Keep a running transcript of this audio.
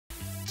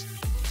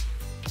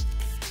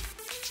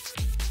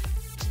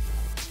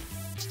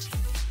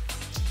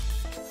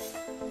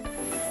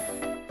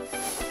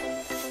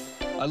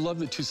I love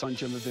the Tucson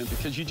Gem event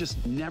because you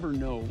just never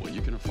know what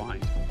you're gonna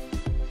find.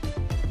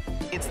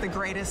 It's the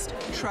greatest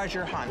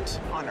treasure hunt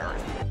on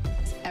earth.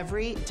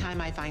 Every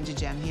time I find a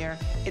gem here,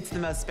 it's the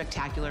most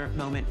spectacular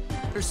moment.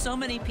 There's so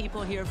many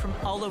people here from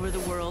all over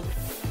the world.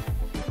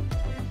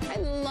 I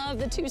love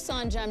the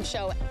Tucson Gem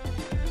Show.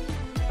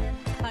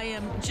 I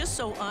am just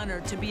so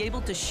honored to be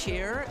able to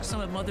share some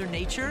of Mother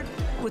Nature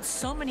with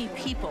so many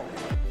people.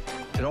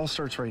 It all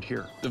starts right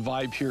here. The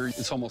vibe here,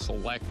 it's almost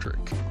electric.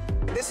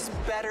 This is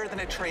better than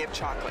a tray of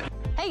chocolate.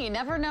 Hey, you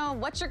never know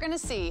what you're gonna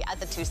see at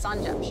the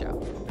Tucson Gem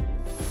Show.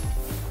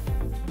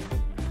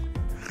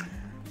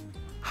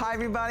 Hi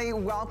everybody,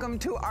 welcome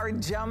to our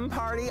gem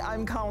party.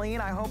 I'm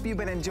Colleen. I hope you've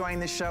been enjoying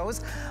the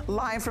shows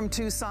live from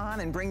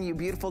Tucson and bringing you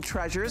beautiful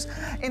treasures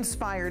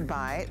inspired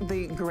by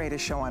the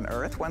greatest show on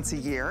earth. Once a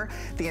year,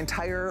 the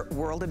entire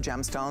world of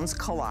gemstones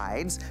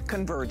collides,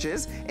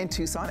 converges in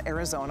Tucson,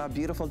 Arizona, a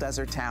beautiful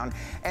desert town.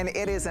 And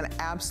it is an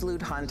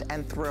absolute hunt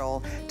and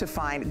thrill to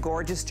find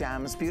gorgeous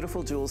gems,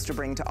 beautiful jewels to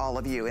bring to all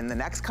of you. In the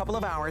next couple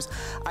of hours,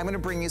 I'm gonna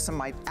bring you some of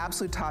my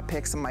absolute top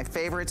picks, some of my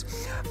favorites.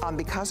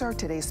 Because our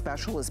today's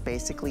special is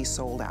basically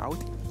sold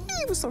out.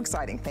 It was so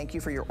exciting. Thank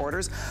you for your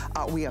orders.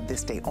 We have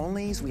this day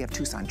onlys. We have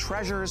Tucson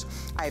treasures.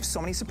 I have so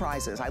many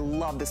surprises. I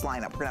love this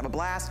lineup. We're gonna have a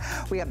blast.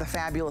 We have the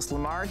fabulous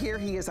Lamar here.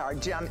 He is our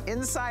gem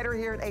insider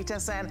here at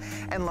HSN,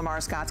 and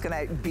Lamar Scott's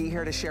gonna be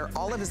here to share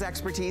all of his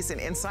expertise and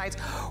insights.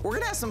 We're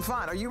gonna have some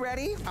fun. Are you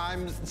ready?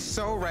 I'm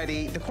so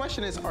ready. The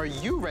question is, are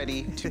you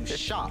ready to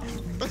shop?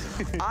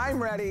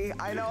 I'm ready.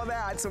 I know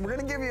that. So we're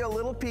gonna give you a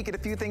little peek at a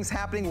few things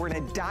happening. We're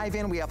gonna dive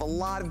in. We have a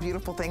lot of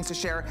beautiful things to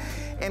share,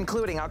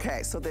 including,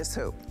 okay, so this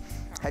hoop.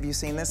 Have you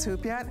seen this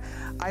hoop yet?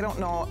 I don't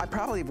know, I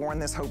probably have worn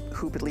this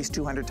hoop at least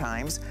 200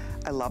 times.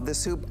 I love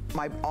this hoop.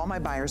 All my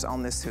buyers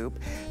own this hoop.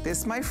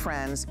 This, my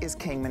friends, is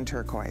Kingman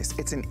Turquoise.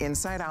 It's an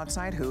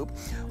inside-outside hoop.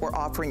 We're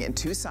offering it in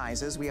two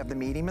sizes. We have the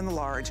medium and the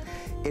large.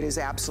 It is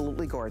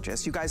absolutely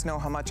gorgeous. You guys know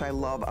how much I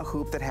love a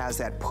hoop that has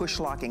that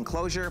push-lock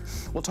enclosure.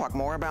 We'll talk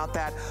more about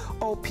that.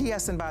 Oh,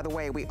 P.S. and by the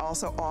way, we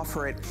also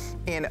offer it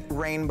in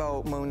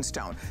Rainbow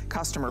Moonstone.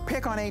 Customer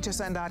pick on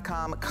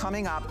hsn.com,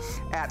 coming up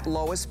at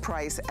lowest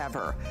price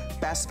ever.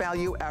 Best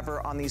value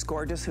ever on these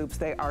gorgeous hoops.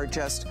 They're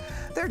just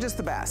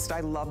the best.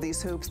 I love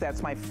these hoops.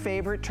 That's my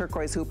favorite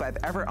turquoise hoop I've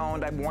ever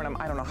owned. I've worn them,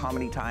 I don't know how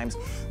many times.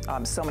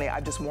 So many,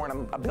 I've just worn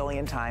them a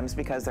billion times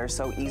because they're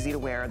so easy to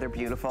wear. They're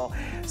beautiful.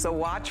 So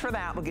watch for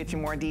that. We'll get you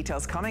more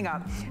details coming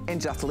up in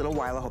just a little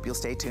while. I hope you'll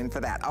stay tuned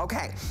for that.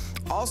 Okay,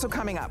 also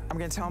coming up, I'm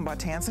gonna tell them about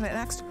Tanzanite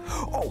next.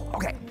 Oh,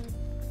 okay.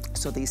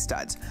 So these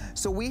studs.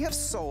 So we have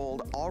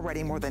sold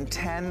already more than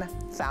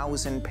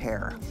 10,000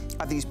 pair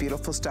of these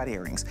beautiful stud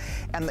earrings.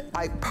 And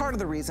part of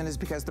the reason is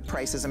because the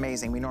price is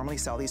amazing. We normally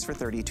sell these for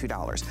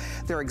 $32.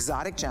 They're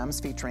exotic gems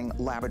featuring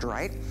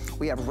labradorite.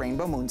 We have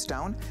rainbow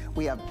moonstone.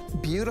 We have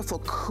beautiful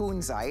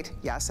kunzite.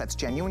 Yes, that's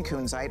genuine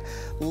kunzite.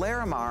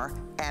 Larimar,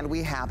 and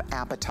we have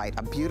apatite,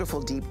 a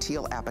beautiful deep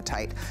teal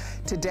apatite.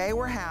 Today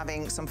we're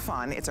having some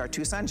fun. It's our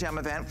Tucson Gem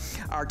event.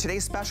 Our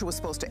today's special was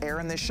supposed to air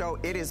in this show.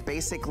 It is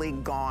basically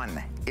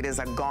gone. It is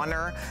a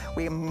goner.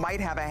 We might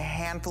have a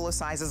handful of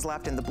sizes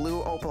left in the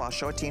blue opal. I'll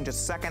show it to you in just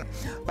a second.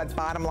 But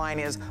bottom line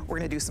is, we're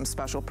gonna do some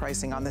special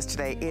pricing on this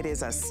today. It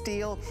is a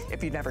steal.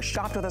 If you've never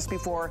shopped with us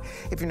before,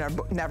 if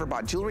you've never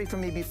bought jewelry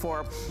from me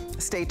before,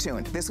 stay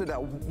tuned. This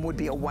would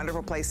be a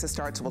wonderful place to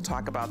start, so we'll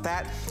talk about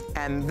that.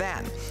 And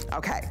then,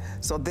 okay,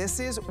 so this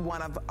is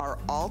one of our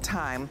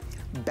all-time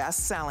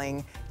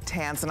best-selling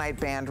Tanzanite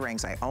band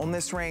rings. I own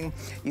this ring.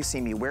 You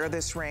see me wear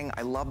this ring.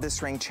 I love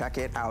this ring. Check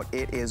it out.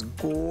 It is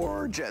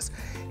gorgeous.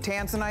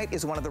 Tanzanite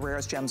is one of the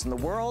rarest gems in the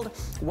world,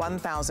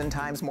 1,000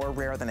 times more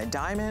rare than a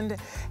diamond.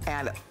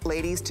 And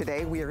ladies,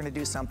 today we are going to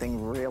do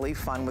something really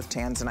fun with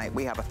Tanzanite.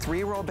 We have a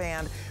 3-roll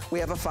band. We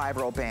have a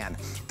 5-roll band.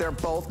 They're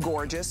both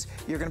gorgeous.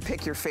 You're going to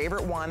pick your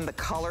favorite one. The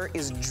color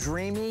is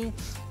dreamy.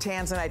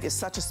 Tanzanite is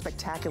such a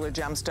spectacular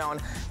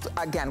gemstone.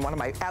 Again, one of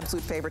my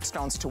absolute favorite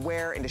stones to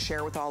wear and to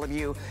share with all of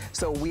you.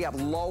 So we have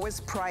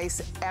lowest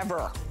price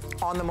ever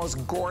on the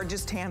most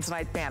gorgeous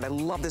Tanzanite band. I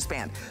love this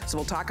band. So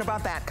we'll talk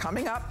about that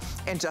coming up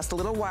in just a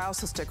little while,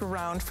 so stick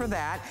around for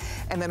that.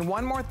 And then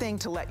one more thing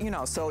to let you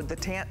know. So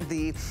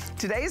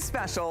today's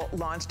special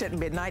launched at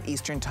midnight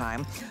Eastern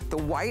time. The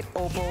white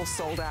opal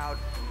sold out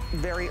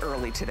very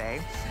early today.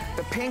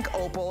 The pink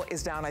opal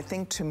is down, I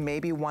think, to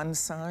maybe one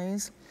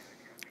size.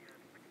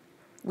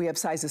 We have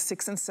sizes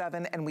 6 and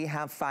 7, and we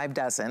have 5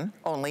 dozen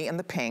only in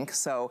the pink.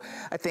 So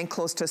I think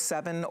close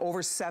to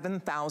over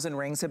 7,000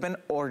 rings have been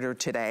ordered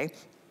today.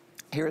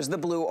 Here's the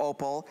blue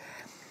opal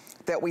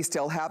that we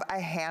still have a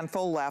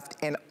handful left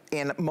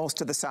in most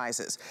of the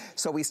sizes.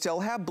 So we still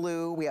have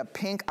blue, we have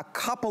pink, a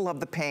couple of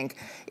the pink.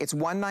 It's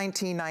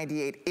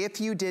 $119.98. If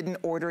you didn't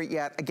order it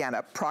yet, again,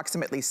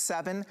 approximately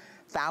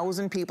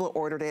 7,000 people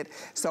ordered it,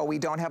 so we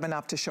don't have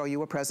enough to show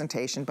you a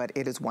presentation, but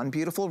it is one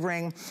beautiful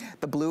ring.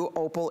 The blue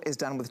opal is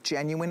done with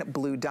genuine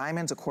blue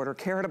diamonds, a 1/4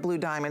 carat of blue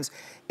diamonds.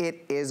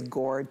 It is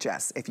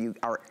gorgeous. If you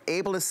are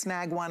able to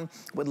snag one,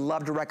 would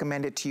love to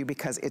recommend it to you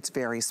because it's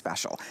very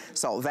special.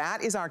 So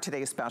that is our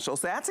today's special.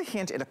 So that's a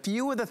hint at a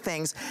few of the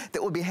things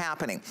that will be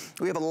happening.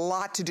 We have a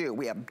lot to do.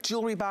 We have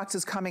jewelry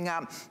boxes coming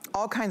up,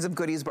 all kinds of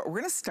goodies, but we're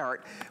gonna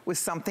start with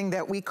something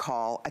that we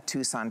call a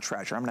Tucson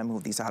treasure. I'm gonna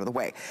move these out of the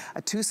way.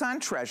 A Tucson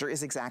treasure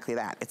is exactly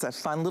that. It's a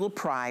fun little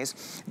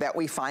prize that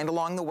we find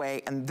along the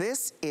way, and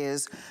this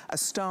is a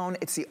stone.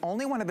 It's the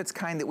only one of its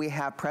kind that we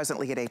have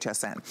presently at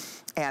HSN.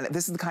 And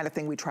this is the kind of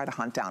thing we try to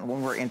hunt down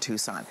when we're in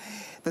Tucson.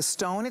 The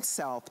stone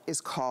itself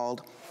is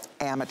called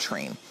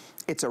ametrine.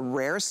 It's a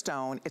rare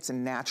stone. It's a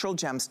natural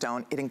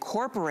gemstone. It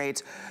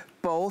incorporates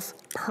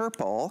both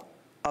purple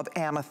of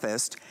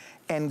amethyst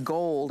and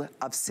gold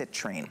of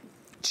citrine.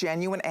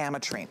 Genuine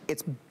ametrine.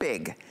 It's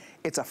big.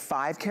 It's a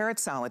 5-carat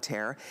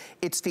solitaire.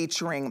 It's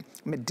featuring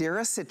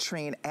Madeira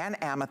citrine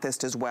and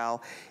amethyst as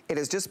well. It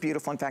is just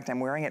beautiful. In fact, I'm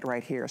wearing it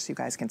right here so you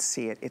guys can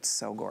see it. It's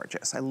so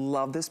gorgeous. I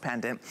love this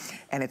pendant,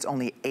 and it's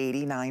only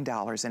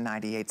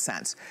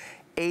 $89.98.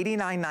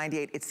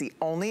 $89.98. It's the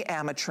only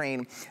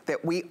ametrine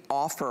that we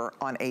offer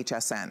on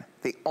HSN.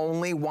 The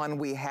only one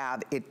we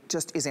have. It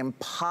just is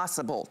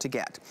impossible to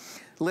get.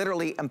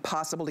 Literally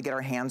impossible to get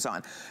our hands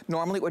on.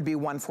 Normally it would be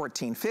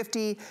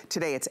 $114.50.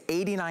 Today it's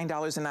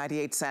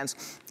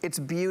 $89.98. It's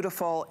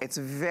beautiful, it's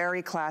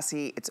very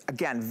classy. It's,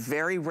 again,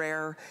 very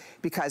rare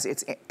because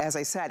it's, as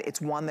I said,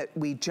 it's one that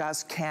we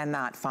just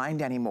cannot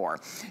find anymore.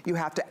 You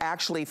have to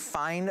actually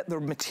find the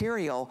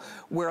material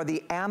where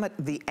the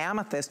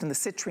amethyst and the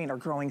citrine are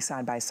growing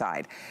side by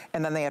side.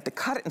 And then they have to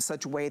cut it in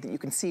such a way that you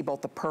can see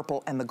both the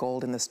purple and the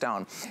gold in the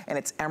stone. And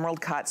it's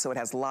emerald cut, so it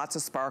has lots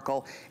of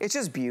sparkle. It's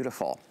just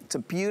beautiful. It's a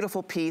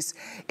beautiful piece.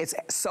 It's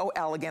so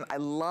elegant. I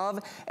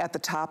love at the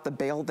top, the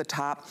bail at the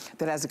top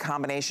that has a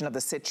combination of the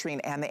citrine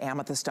and the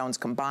amethyst stones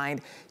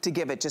combined to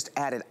give it just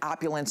added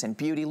opulence and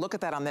beauty. Look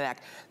at that on the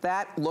neck.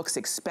 That looks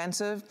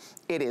expensive.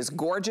 It is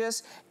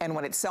gorgeous. And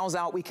when it sells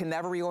out, we can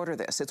never reorder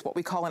this. It's what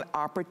we call an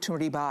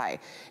opportunity buy.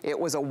 It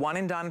was a one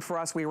and done for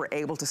us. We were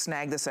able to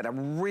snag this at a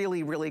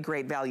really, really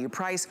great value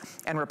price,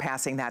 and we're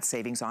passing that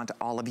savings on to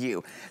all of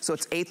you. So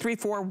it's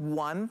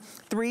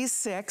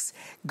 834-136.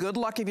 Good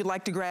luck if you'd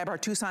like to grab our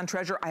Tucson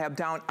treasure.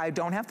 I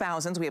don't have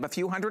thousands. We have a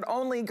few hundred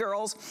only,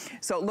 girls.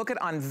 So look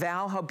at on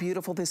Val how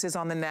beautiful this is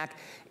on the neck.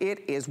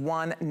 It is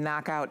one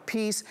knockout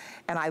piece,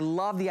 and I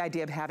love the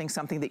idea of having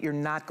something that you're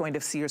not going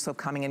to see yourself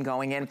coming and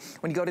going in.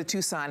 When you go to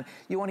Tucson,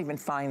 you won't even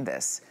find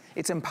this.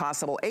 It's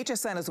impossible.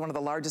 HSN is one of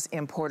the largest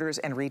importers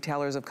and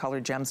retailers of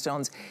colored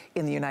gemstones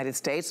in the United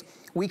States.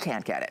 We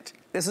can't get it.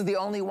 This is the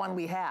only one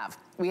we have.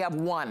 We have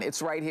one,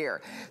 it's right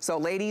here. So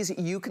ladies,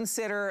 you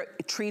consider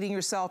treating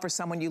yourself or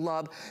someone you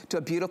love to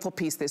a beautiful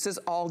piece. This is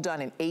all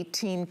done in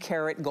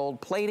 18-karat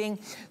gold plating.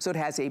 So it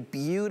has a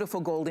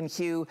beautiful golden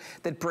hue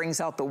that brings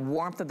out the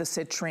warmth of the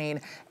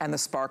citrine and the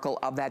sparkle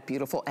of that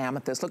beautiful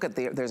amethyst. Look at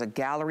there's a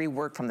gallery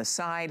work from the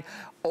side,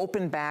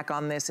 open back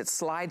on this. It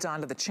slides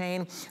onto the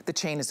chain. The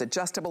chain is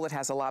adjustable. It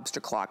has a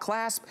lobster claw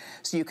clasp.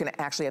 So you can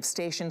actually have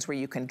stations where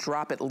you can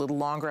drop it a little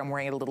longer. I'm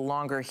wearing it a little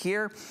longer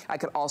here. I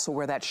could also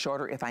wear that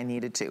shorter if I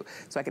needed to.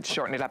 So I could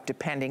shorten it up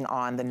depending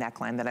on the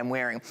neckline that I'm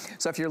wearing.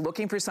 So if you're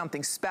looking for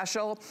something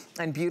special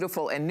and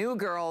beautiful and new,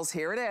 girls,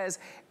 here it is,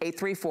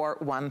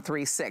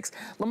 834-136.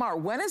 Lamar,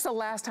 when is the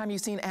last time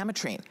you've seen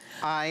ametrine?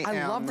 I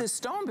love this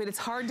stone, but it's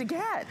hard to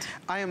get.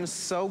 I am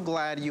so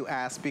glad you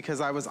asked,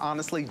 because I was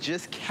honestly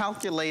just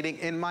calculating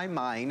in my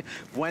mind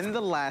when the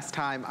last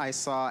time I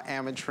saw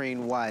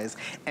ametrine was,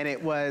 and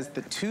it was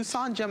the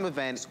Tucson Gem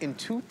event in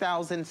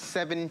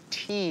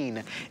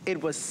 2017.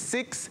 It was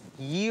 6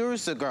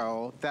 years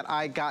ago that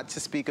I got to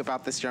speak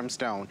about this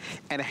gemstone,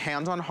 and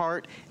hand on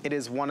heart, it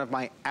is one of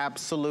my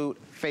absolute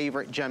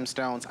favorite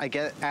gemstones. I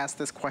get asked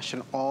this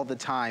question all the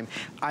time.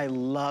 I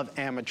love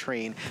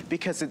ametrine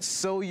because it's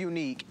so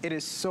unique, it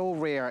is so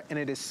rare, and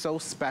it is so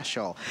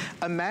special.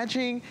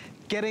 Imagine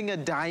getting a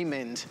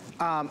diamond,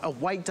 a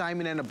white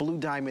diamond and a blue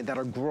diamond that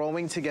are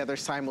growing together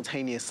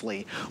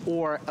simultaneously,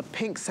 or a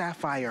pink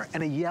sapphire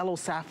and a yellow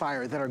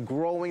sapphire that are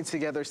growing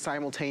together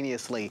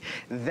simultaneously.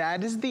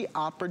 That is the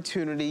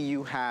opportunity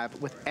you have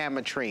with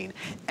ametrine.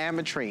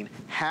 Ametrine,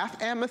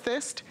 half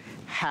amethyst,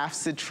 half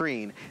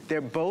citrine.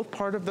 They're both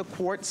part of the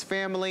quartz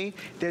family.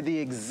 They're the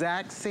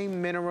exact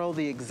same mineral,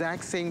 the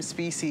exact same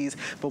species,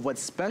 but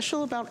what's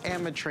special about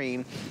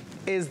ametrine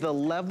is the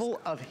level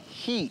of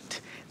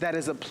heat that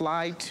is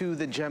applied to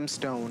the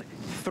gemstone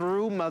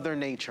through Mother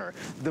Nature.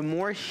 The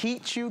more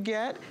heat you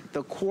get,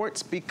 the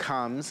quartz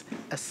becomes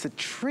a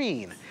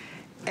citrine.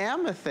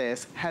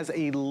 Amethyst has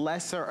a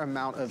lesser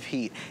amount of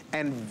heat,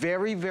 and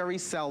very, very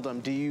seldom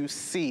do you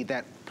see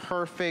that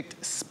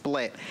perfect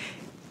split.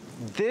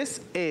 This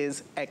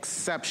is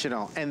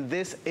exceptional, and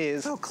this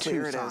is How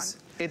clear Tucson. it is.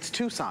 It's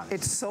Tucson.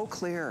 It's so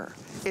clear.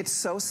 It's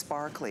so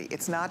sparkly.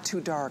 It's not too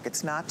dark.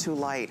 It's not too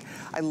light.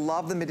 I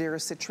love the Madeira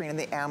citrine and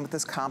the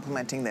amethyst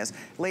complementing this.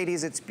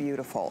 Ladies, it's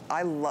beautiful.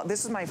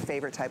 This is my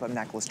favorite type of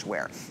necklace to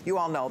wear. You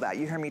all know that.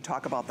 You hear me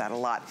talk about that a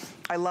lot.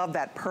 I love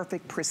that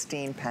perfect,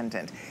 pristine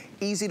pendant.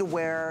 easy to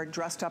wear,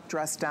 dressed up,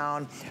 dressed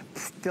down,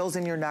 fills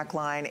in your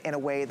neckline in a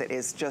way that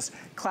is just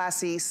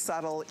classy,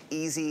 subtle,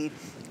 easy,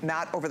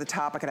 not over the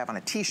top. I could have on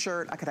a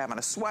t-shirt, I could have on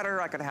a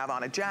sweater, I could have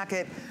on a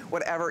jacket,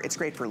 whatever. It's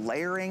great for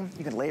layering.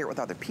 You can layer it with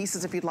other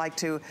pieces if you'd like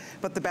to.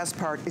 But the best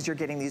part is you're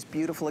getting these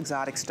beautiful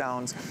exotic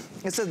stones.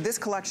 And so this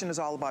collection is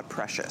all about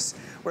precious.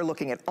 We're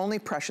looking at only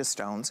precious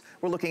stones.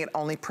 We're looking at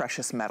only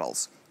precious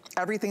metals.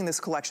 Everything in this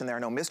collection, there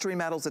are no mystery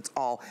metals. It's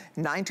all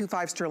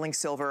 925 sterling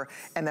silver,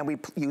 and then we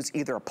use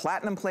either a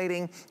platinum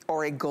plating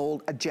or a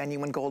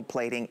genuine gold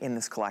plating in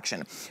this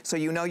collection. So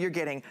you know you're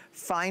getting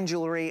fine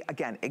jewelry,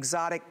 again,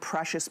 exotic,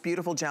 precious,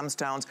 beautiful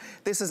gemstones.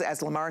 This is,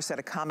 as Lamar said,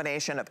 a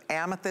combination of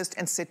amethyst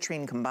and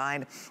citrine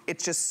combined.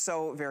 It's just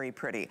so very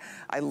pretty.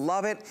 I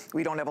love it.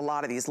 We don't have a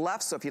lot of these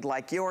left, so if you'd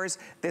like yours,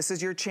 this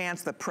is your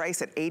chance. The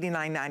price at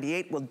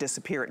 $89.98 will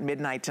disappear at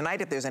midnight tonight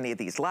if there's any of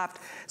these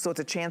left. So it's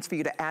a chance for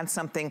you to add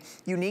something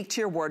unique to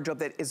your wardrobe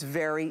that is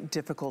very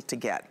difficult to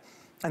get.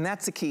 And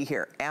that's the key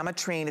here.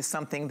 Ametrine is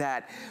something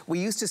that we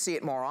used to see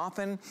it more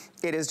often.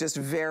 It is just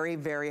very,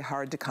 very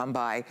hard to come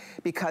by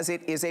because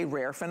it is a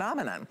rare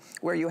phenomenon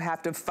where you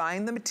have to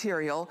find the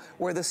material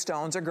where the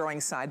stones are growing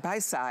side by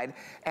side,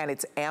 and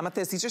it's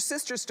amethyst. These are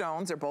sister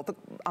stones. They're both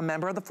a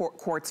member of the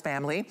quartz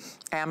family.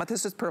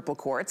 Amethyst is purple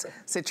quartz.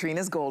 Citrine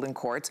is golden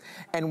quartz.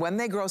 And when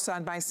they grow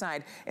side by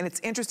side, and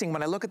it's interesting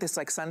when I look at this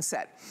like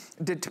sunset,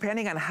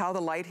 depending on how the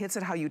light hits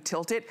it, how you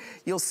tilt it,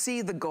 you'll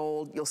see the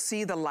gold, you'll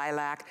see the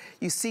lilac,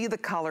 you see the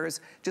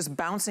colors just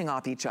bouncing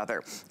off each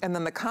other. And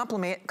then the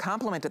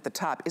complement at the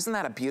top, isn't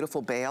that a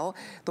beautiful bail?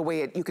 The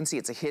way you can see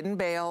it's a hidden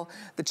bail,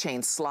 the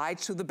chain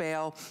slides through the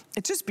bail.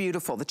 It's just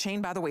beautiful. The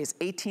chain, by the way, is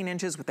 18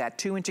 inches with that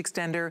 2-inch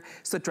extender,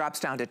 so it drops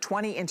down to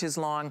 20 inches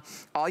long.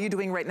 All you're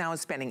doing right now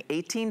is spending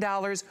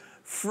 $18,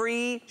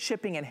 free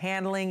shipping and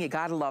handling. You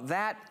gotta love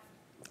that.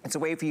 It's a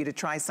way for you to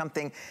try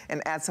something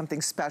and add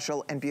something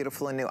special and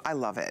beautiful and new. I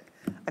love it.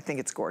 I think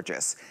it's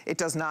gorgeous. It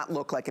does not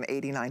look like an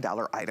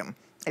 $89 item.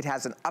 It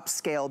has an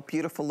upscale,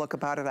 beautiful look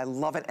about it. I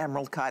love an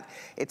emerald cut.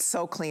 It's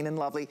so clean and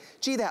lovely.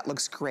 Gee, that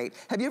looks great.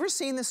 Have you ever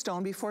seen this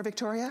stone before,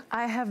 Victoria?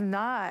 I have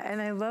not,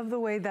 and I love the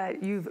way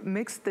that you've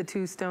mixed the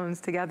two stones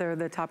together,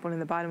 the top one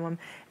and the bottom one.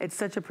 It's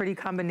such a pretty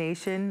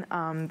combination.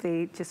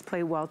 They just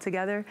play well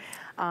together.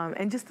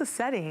 And just the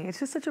setting, it's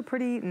just such a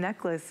pretty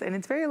necklace, and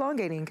it's very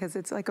elongating because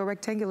it's like a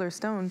rectangular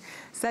stone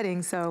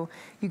setting, so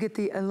you get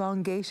the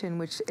elongation,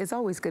 which is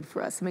always good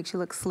for us. It makes you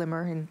look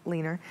slimmer and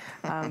leaner,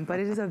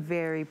 but it is a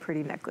very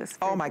pretty necklace.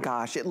 Oh my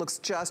gosh, it looks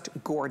just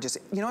gorgeous.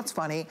 You know what's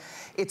funny?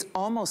 It's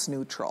almost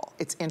neutral.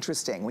 It's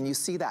interesting. When you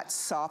see that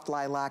soft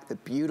lilac, the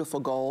beautiful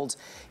golds,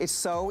 it's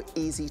so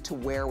easy to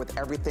wear with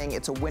everything.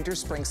 It's a winter,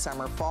 spring,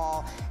 summer,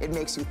 fall. It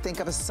makes you think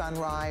of a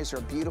sunrise or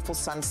a beautiful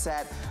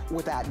sunset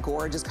with that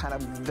gorgeous kind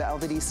of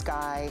velvety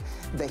sky,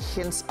 the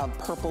hints of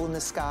purple in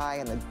the sky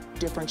and the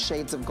different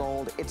shades of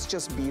gold. It's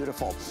just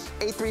beautiful.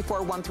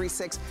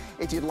 834-136.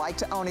 If you'd like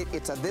to own it,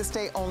 it's a this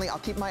day only. I'll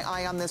keep my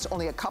eye on this.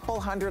 Only a couple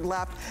hundred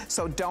left,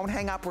 so don't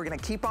hang up. We're gonna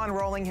keep on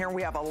rolling here.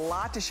 We have a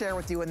lot to share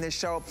with you in this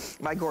show.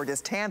 My gorgeous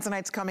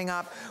Tanzanite's coming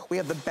up. We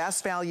have the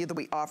best value that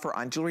we offer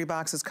on jewelry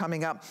boxes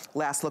coming up.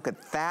 Last look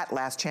at that.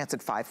 Last chance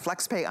at 5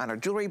 flex pay on our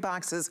jewelry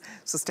boxes,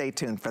 so stay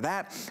tuned for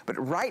that. But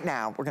right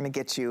now, we're gonna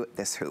get you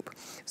this hoop.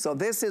 So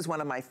this is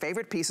one of my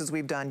favorite pieces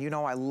we've done. You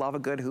know I love a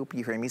good hoop.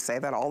 You hear me say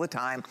that all the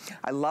time.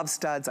 I love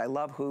studs, I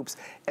love hoops,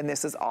 and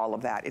this is all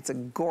of that. It's a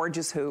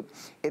gorgeous hoop.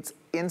 It's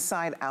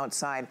inside,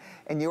 outside,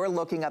 and you're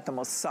looking at the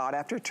most sought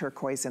after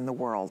turquoise in the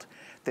world.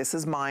 This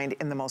is mined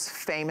in the most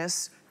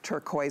famous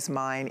turquoise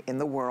mine in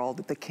the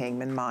world, the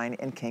Kingman Mine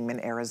in Kingman,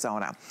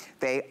 Arizona.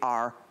 They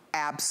are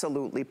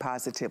absolutely,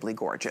 positively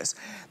gorgeous.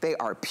 They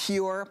are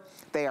pure,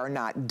 they are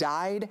not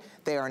dyed,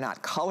 they are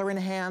not color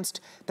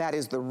enhanced. That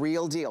is the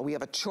real deal. We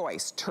have a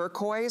choice,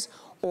 turquoise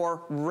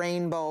or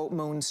rainbow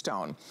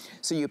moonstone.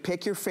 So you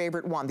pick your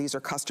favorite one. These are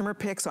customer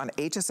picks on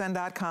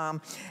hsn.com,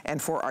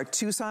 and for our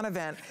Tucson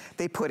event,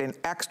 they put an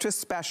extra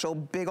special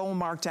big old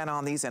markdown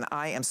on these, and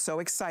I am so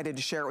excited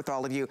to share it with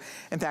all of you.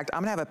 In fact,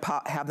 I'm gonna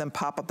have them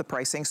pop up the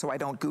pricing so I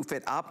don't goof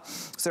it up.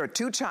 So there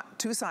are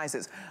two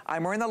sizes.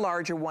 I'm wearing the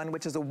larger one,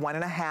 which is a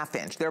 1.5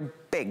 inch. They're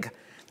big.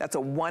 That's a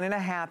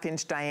 1.5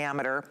 inch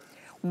diameter.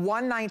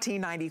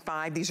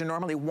 $119.95. These are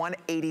normally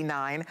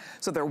 $189,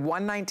 so they're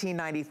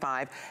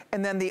 $119.95.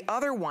 And then the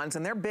other ones,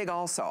 and they're big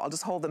also. I'll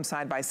just hold them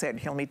side by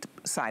side.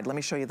 Let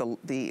me show you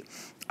the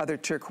other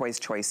turquoise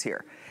choice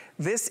here.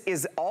 This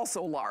is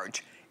also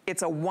large.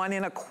 It's a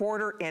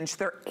 1.25 inch.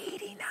 They're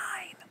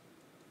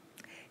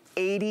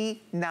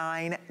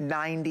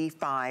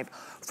 $89.95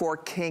 for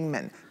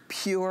Kingman.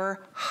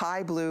 Pure,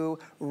 high blue,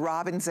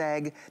 robin's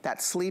egg,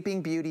 that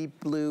sleeping beauty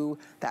blue,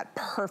 that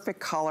perfect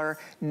color,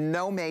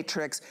 no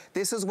matrix.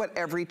 This is what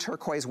every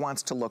turquoise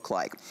wants to look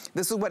like.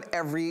 This is what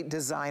every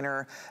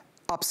designer,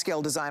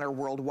 upscale designer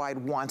worldwide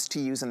wants to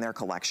use in their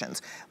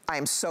collections. I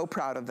am so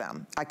proud of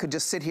them. I could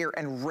just sit here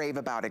and rave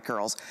about it,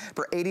 girls.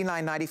 For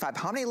 $89.95,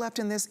 how many left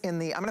in this? I'm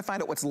gonna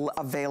find out what's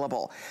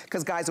available.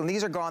 Because guys, when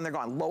these are gone, they're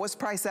gone. Lowest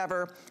price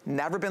ever,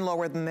 never been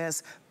lower than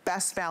this.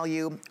 best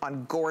value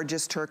on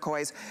gorgeous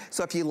turquoise.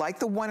 So if you like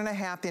the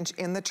 1.5 inch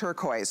in the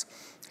turquoise,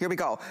 here we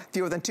go.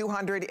 Fewer than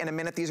 200 in a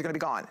minute, these are gonna be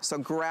gone. So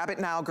grab it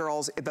now,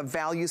 girls. The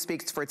value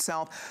speaks for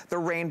itself. The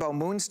Rainbow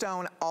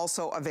Moonstone,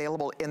 also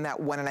available in that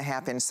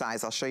 1.5 inch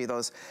size. I'll show you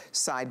those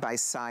side by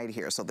side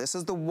here. So this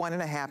is the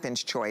 1.5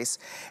 inch choice.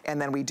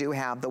 And then we do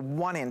have the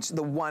 1 inch, that's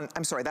the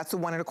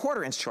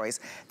 1.25 inch choice.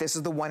 This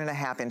is the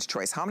 1.5 inch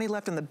choice. How many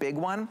left in the big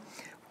one?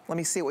 Let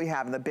me see what we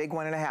have in the big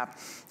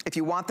 1.5. If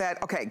you want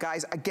that, okay,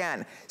 guys,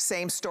 again,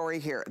 same story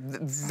here.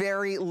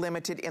 Very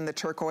limited in the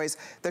turquoise.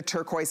 The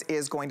turquoise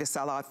is going to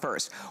sell out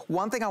first.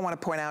 One thing I want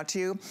to point out to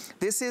you,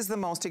 this is the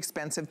most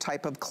expensive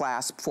type of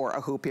clasp for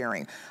a hoop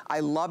earring.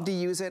 I love to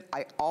use it.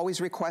 I always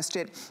request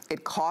it.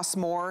 It costs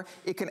more.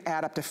 It can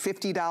add up to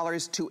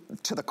 $50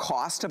 to the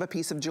cost of a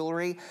piece of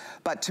jewelry,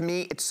 but to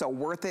me, it's so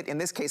worth it. In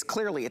this case,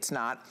 clearly it's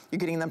not. You're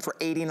getting them for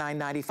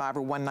 $89.95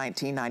 or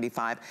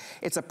 $119.95.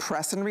 It's a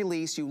press and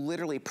release. You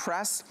literally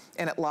press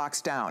and it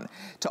locks down.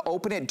 To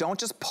open it, don't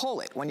just pull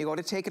it. When you go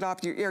to take it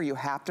off your ear, you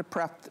have to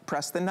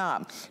press the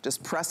knob.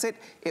 Just press it,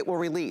 it will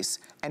release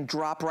and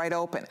drop right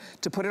open.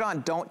 To put it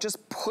on, don't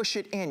just push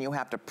it in. You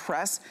have to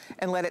press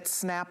and let it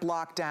snap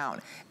lock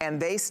down.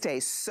 And they stay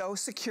so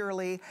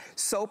securely,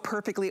 so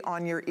perfectly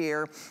on your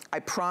ear. I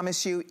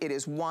promise you, it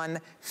is one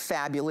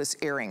fabulous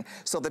earring.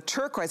 So the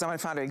turquoise, I'm gonna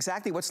find out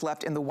exactly what's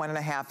left in the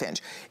 1.5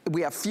 inch.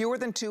 We have fewer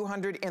than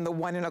 200 in the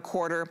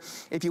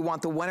 1.25. If you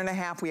want the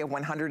 1.5, we have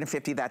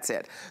 150, that's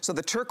it. So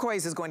the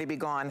turquoise is going to be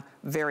gone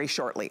very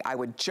shortly. I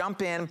would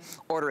jump in,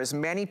 order as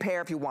many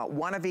pair if you want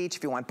one of each,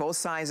 if you want both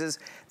sizes.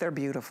 They're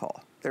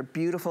beautiful. They're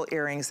beautiful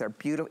earrings. They're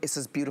beautiful. This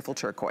is beautiful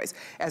turquoise.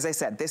 As I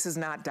said, this is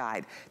not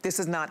dyed. This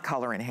is not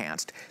color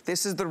enhanced.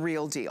 This is the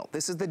real deal.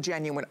 This is the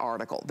genuine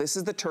article. This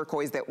is the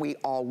turquoise that we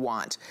all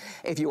want.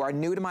 If you are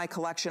new to my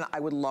collection,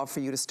 I would love for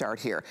you to start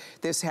here.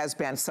 This has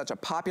been such a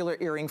popular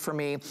earring for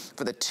me.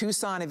 For the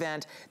Tucson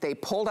event, they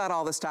pulled out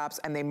all the stops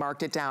and they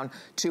marked it down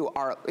to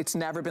it's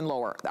never been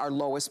lower, our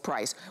lowest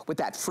price. With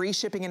that free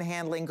shipping and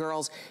handling,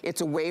 girls,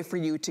 it's a way for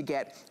you to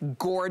get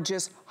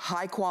gorgeous,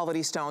 high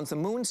quality stones. The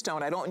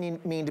moonstone, I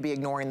don't mean to be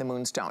ignoring the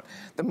moonstone.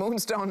 The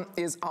moonstone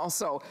is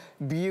also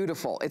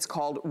beautiful. It's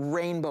called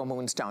Rainbow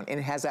Moonstone, and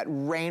it has that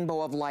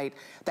rainbow of light,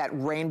 that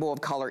rainbow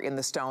of color in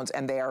the stones,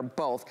 and they are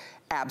both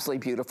absolutely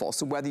beautiful.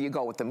 So whether you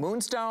go with the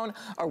moonstone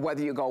or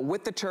whether you go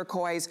with the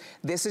turquoise,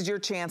 this is your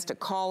chance to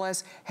call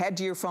us, head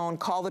to your phone,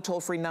 call the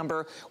toll-free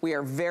number. We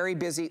are very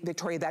busy.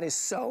 Victoria, that is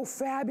so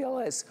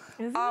fabulous.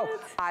 Isn't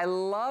it? I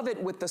love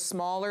it with the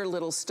smaller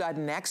little stud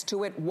next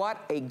to it.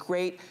 What a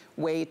great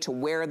way to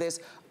wear this.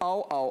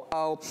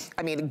 Oh.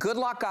 I mean, good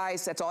luck,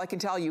 guys. That's all I can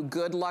tell you.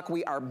 Good luck.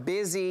 We are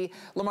busy.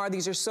 Lamar,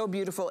 these are so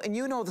beautiful. And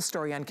you know the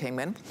story on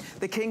Kingman.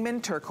 The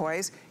Kingman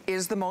turquoise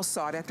is the most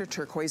sought after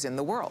turquoise in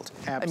the world.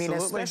 Absolutely. I mean,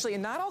 especially,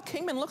 and not all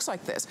Kingman looks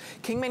like this.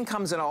 Kingman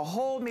comes in a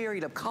whole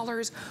myriad of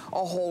colors,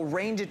 a whole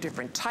range of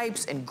different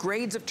types and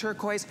grades of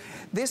turquoise.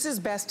 This is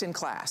best in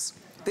class.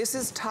 This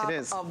is top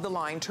of the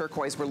line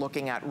turquoise we're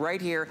looking at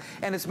right here,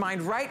 and it's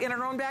mined right in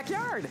our own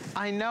backyard.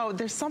 I know,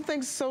 there's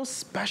something so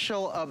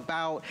special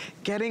about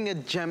getting a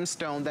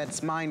gemstone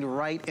that's mined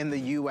right in the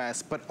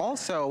US, but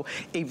also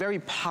a very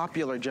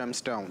popular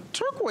gemstone.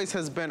 Turquoise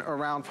has been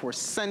around for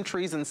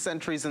centuries and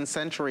centuries and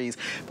centuries,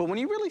 but when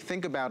you really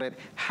think about it,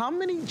 how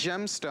many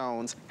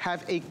gemstones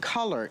have a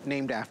color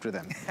named after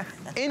them?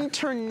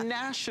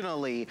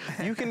 Internationally,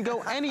 you can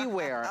go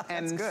anywhere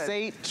and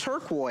say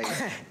turquoise,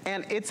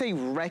 and it's a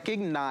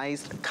recognized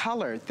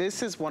color.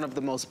 This is one of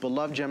the most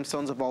beloved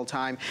gemstones of all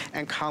time,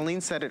 and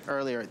Colleen said it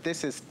earlier,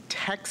 this is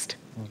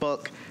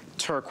textbook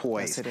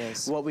turquoise. Yes, it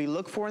is. What we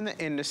look for in the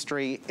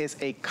industry is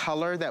a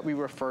color that we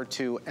refer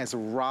to as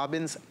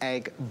robin's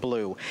egg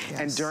blue. Yes.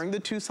 And during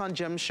the Tucson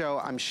Gem Show,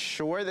 I'm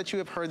sure that you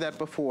have heard that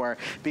before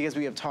because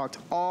we have talked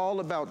all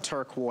about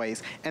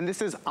turquoise, and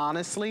this is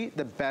honestly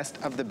the best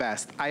of the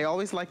best. I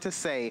always like to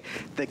say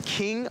the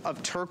king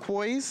of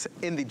turquoise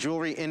in the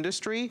jewelry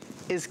industry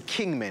is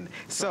Kingman.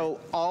 So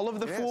all of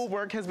the full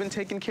work has been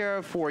taken care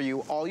of for you.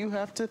 All you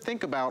have to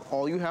think about,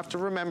 all you have to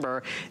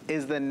remember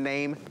is the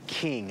name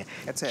King.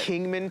 That's it.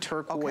 Kingman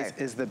turquoise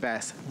is the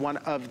best. One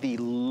of the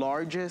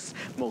largest,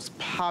 most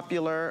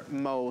popular,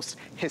 most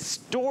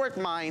historic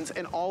mines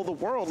in all the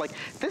world. Like,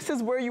 this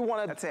is where you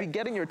want to be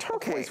getting your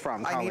turquoise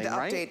from, Colleen, I need to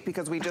right? update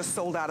because we just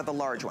sold out of the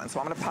large ones. So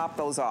I'm going to pop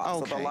those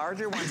off. So the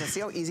larger ones, and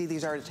see how easy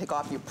these are to take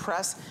off. You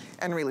press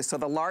and release. So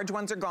the large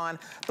ones are gone.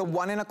 The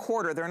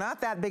 1.25, they're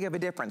not that big of a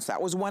difference. That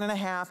was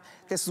 1.5.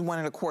 This is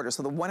 1.25.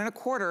 So the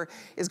 1.25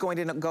 is going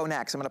to go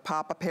next. I'm going to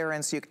pop a pair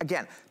in. So you,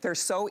 again, they're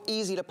so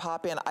easy to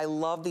pop in. I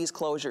love these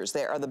closures.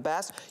 They are the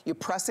best. You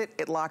press it,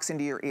 it locks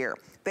into your ear.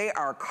 They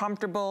are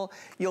comfortable.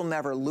 You'll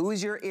never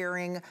lose your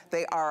earring.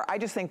 They are, I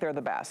just think they're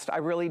the best. I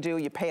really do.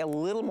 You pay a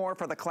little more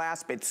for the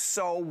clasp. It's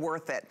so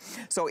worth it.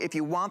 So if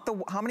you want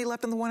the, how many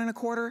left in the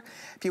 1.25?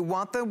 If you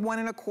want the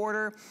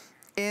 1.25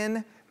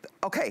 in,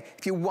 okay,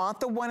 if you want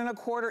the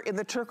 1.25 in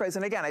the turquoise,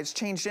 and again, I just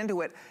changed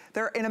into it,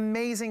 they're an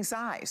amazing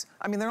size.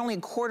 I mean, they're only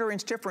 1/4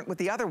 inch different with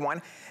the other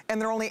one, and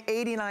they're only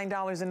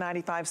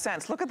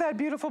 $89.95. Look at that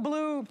beautiful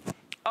blue.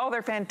 Oh,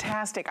 they're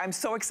fantastic. I'm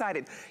so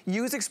excited.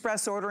 Use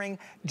express ordering,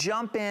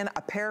 jump in,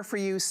 a pair for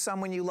you,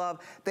 someone you love.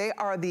 They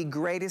are the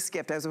greatest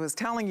gift. As I was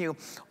telling you,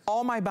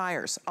 all my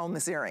buyers own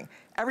this earring.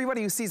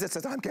 Everybody who sees it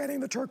says, I'm getting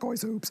the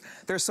turquoise hoops.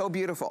 They're so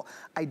beautiful.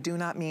 I do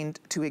not mean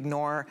to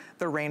ignore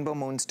the rainbow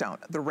moonstone.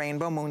 The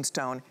rainbow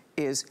moonstone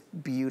is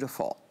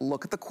beautiful.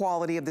 Look at the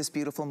quality of this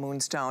beautiful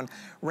moonstone.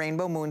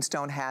 Rainbow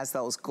moonstone has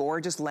those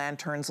gorgeous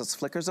lanterns, those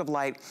flickers of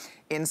light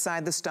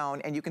inside the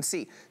stone, and you can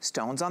see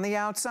stones on the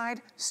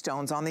outside,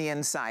 stones on the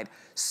inside.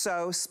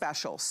 So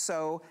special,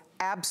 so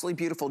absolutely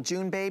beautiful.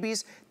 June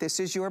babies, this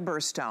is your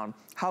birthstone.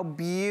 How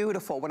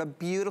beautiful, what a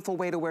beautiful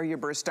way to wear your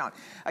birthstone.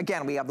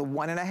 Again, we have the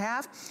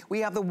 1.5, we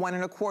have the 1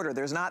 1/4.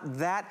 There's not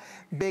that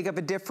big of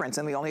a difference,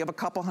 and we only have a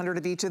couple hundred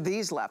of each of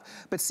these left.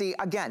 But see,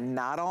 again,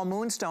 not all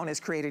moonstone is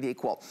created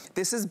equal.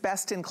 This is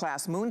best in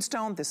class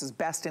moonstone, this is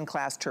best in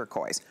class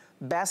turquoise.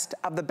 Best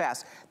of the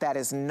best. That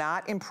is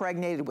not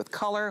impregnated with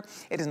color.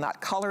 It is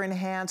not color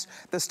enhanced.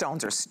 The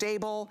stones are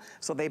stable,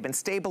 so they've been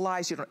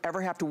stabilized. You don't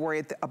ever have to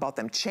worry about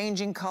them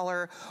changing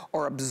color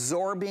or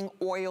absorbing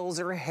oils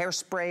or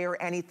hairspray or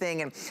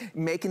anything and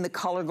making the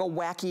color go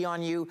wacky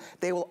on you.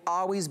 They will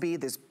always be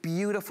this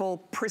beautiful,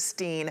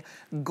 pristine,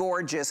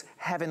 gorgeous,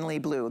 heavenly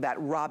blue, that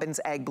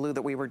robin's egg blue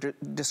that we were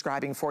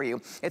describing for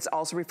you. It's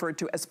also referred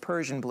to as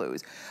Persian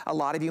blues. A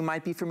lot of you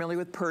might be familiar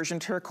with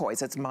Persian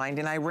turquoise. It's mined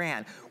in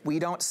Iran. We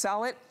don't sell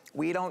it,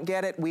 we don't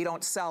get it, we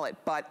don't sell it,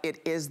 but it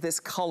is this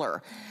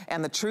color.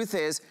 And the truth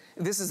is,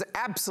 this is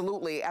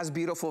absolutely as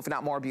beautiful, if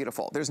not more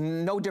beautiful. There's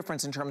no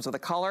difference in terms of the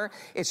color.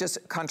 It's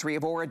just country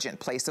of origin,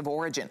 place of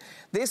origin.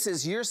 This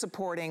is, you're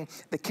supporting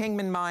the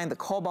Kingman mine, the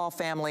Cobalt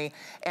family.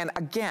 And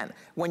again,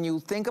 when you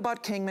think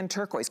about Kingman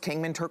turquoise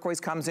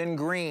comes in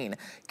green.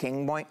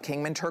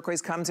 Kingman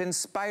turquoise comes in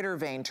spider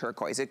vein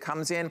turquoise. It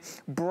comes in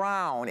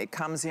brown. It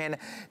comes in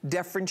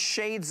different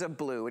shades of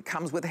blue. It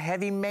comes with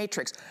heavy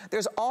matrix.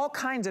 There's all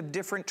kinds of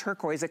different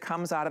turquoise that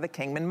comes out of the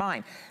Kingman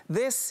mine.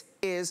 This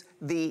is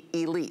the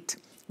elite.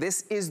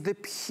 This is the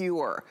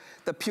pure,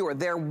 the pure.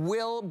 There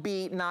will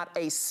be not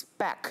a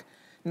speck,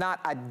 not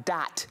a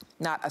dot,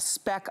 not a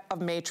speck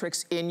of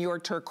matrix in your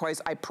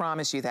turquoise. I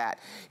promise you that.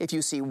 If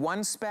you see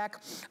one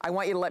speck, I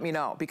want you to let me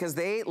know, because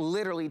they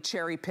literally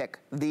cherry pick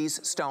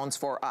these stones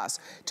for us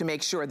to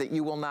make sure that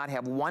you will not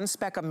have one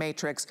speck of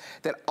matrix,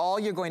 that all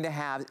you're going to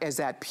have is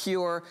that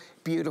pure,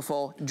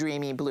 beautiful,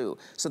 dreamy blue.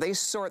 So they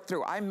sort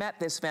through. I met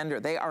this vendor.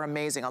 They are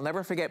amazing. I'll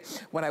never forget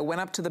when I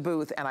went up to the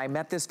booth and I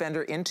met this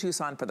vendor in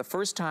Tucson for the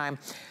first time.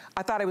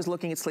 I thought I was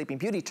looking at Sleeping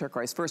Beauty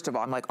turquoise. First of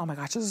all, I'm like, oh my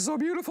gosh, this is so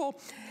beautiful.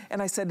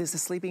 And I said, is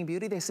this Sleeping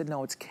Beauty? They said,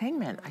 no, it's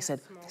Kingman. I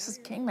said, this is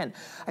Kingman.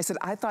 I said,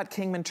 I thought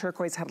Kingman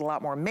turquoise had a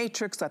lot more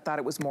matrix. I thought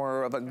it was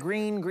more of a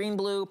green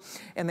blue.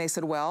 And they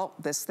said, well,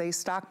 this they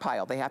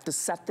stockpile. They have to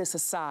set this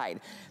aside.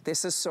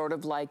 This is sort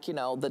of like, you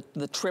know, the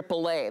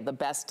AAA, the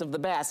best of the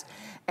best.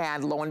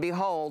 And lo and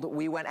behold,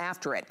 we went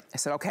after it. I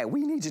said, okay,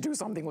 we need to do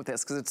something with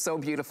this because it's so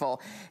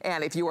beautiful.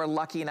 And if you are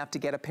lucky enough to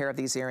get a pair of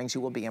these earrings,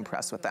 you will be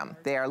impressed with them.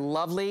 They are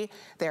lovely,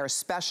 they are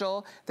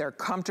special, they're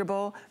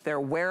comfortable, they're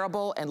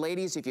wearable. And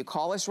ladies, if you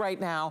call us right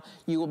now,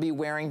 you will be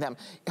wearing them.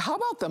 How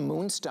about the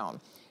moonstone?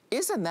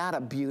 Isn't that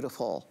a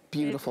beautiful,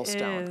 beautiful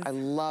stone? I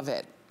love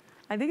it.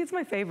 I think it's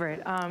my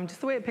favorite.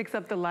 Just the way it picks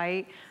up the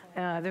light.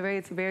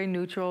 It's very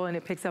neutral, and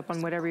it picks up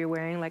on whatever you're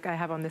wearing. Like I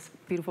have on this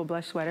beautiful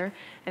blush sweater,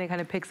 and it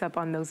kind of picks up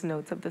on those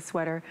notes of the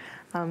sweater.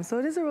 So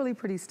it is a really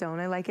pretty stone.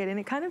 I like it, and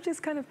it kind of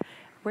just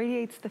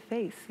radiates the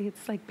face.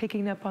 It's like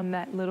picking up on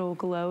that little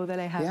glow that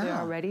I have there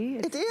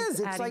already.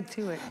 It's like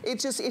to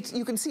it.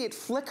 You can see it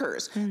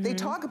flickers. They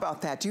talk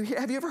about that.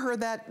 Have you ever heard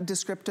that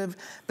descriptive?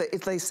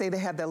 They say they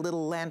have that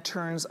little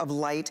lanterns of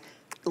light,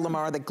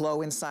 Lamar, that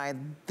glow inside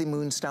the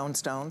moonstone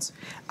stones?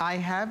 I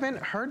haven't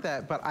heard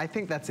that, but I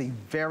think that's a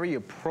very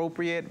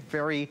appropriate,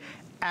 very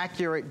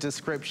accurate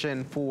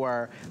description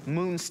for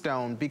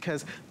moonstone,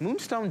 because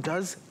moonstone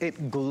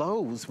it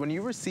glows. When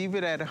you receive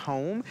it at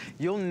home,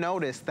 you'll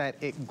notice that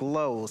it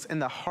glows. In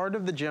the heart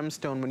of the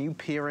gemstone, when you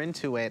peer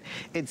into it,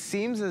 it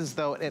seems as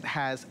though it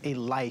has a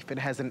life, it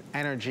has an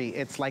energy.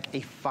 It's like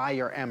a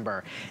fire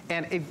ember.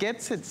 And it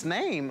gets its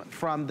name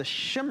from the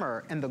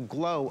shimmer and the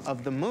glow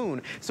of the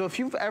moon. So if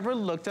you've ever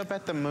looked up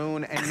at the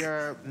moon and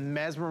you're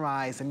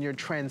mesmerized and you're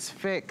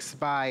transfixed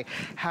by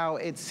how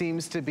it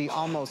seems to be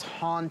almost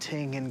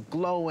haunting and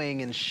glowing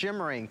and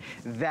shimmering,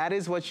 that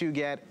is what you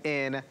get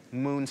in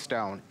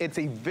moonstone. It's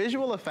a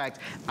visual effect.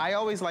 I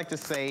always like to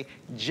say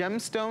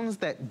gemstones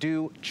that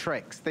do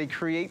tricks. They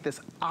create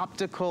this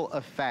optical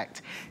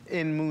effect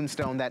in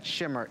moonstone, that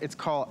shimmer. It's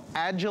called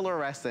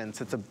agilurescence.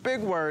 It's a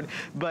big word,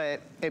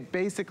 but it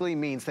basically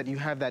means that you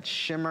have that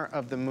shimmer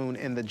of the moon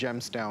in the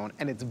gemstone,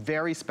 and it's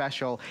very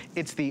special.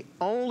 It's the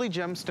only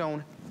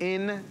gemstone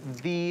in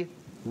the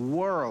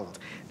world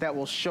that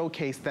will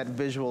showcase that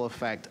visual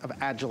effect of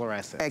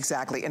agilorescence.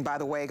 Exactly, and by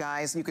the way,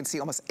 guys, you can see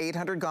almost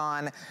 800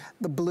 gone.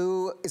 The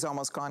blue is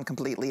almost gone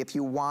completely. If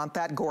you want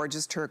that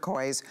gorgeous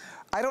turquoise,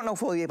 I don't know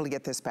if we'll be able to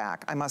get this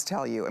back, I must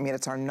tell you. I mean,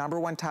 it's our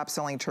 #1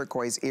 top-selling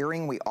turquoise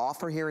earring we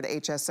offer here at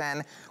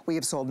HSN. We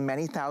have sold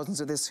many thousands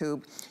of this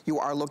hoop. You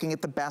are looking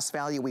at the best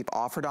value we've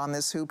offered on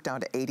this hoop, down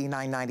to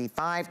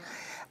 $89.95.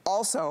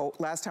 Also,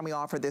 last time we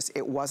offered this,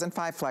 it wasn't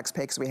 5 flex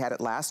pay because we had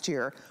it last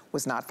year,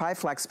 was not 5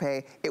 flex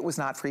pay, it was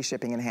not free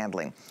shipping and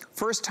handling.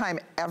 First time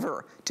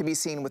ever to be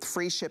seen with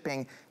free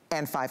shipping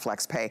and 5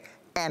 flex pay,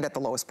 and at the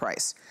lowest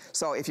price.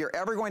 So if you're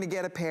ever going to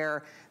get a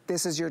pair,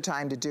 this is your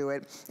time to do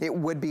it. It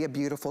would be a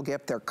beautiful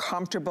gift. They're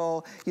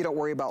comfortable. You don't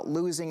worry about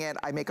losing it.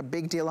 I make a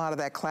big deal out of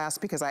that class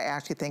because I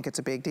actually think it's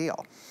a big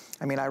deal.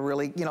 I mean, I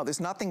really, you know, there's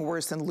nothing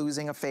worse than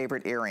losing a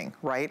favorite earring,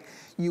 right?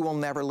 You will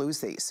never lose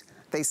these.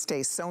 They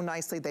stay so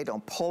nicely. They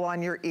don't pull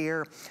on your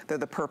ear. They're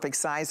the perfect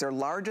size. They're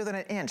larger than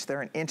an inch.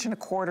 They're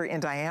 1.25 inches in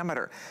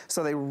diameter.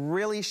 So they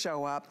really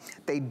show up.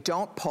 They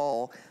don't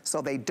pull,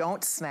 so they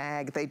don't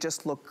snag. They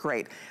just look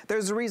great.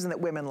 There's a reason that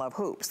women love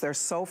hoops. They're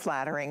so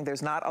flattering.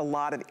 There's not a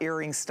lot of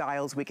earring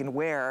styles we can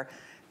wear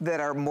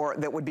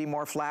that would be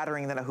more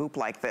flattering than a hoop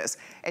like this.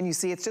 And you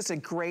see, it's just a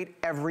great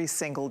every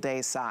single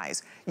day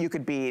size. You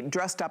could be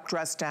dressed up,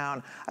 dressed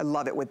down. I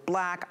love it with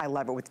black. I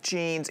love it with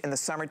jeans. In the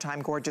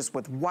summertime, gorgeous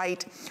with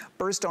white.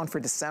 Birthstone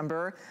for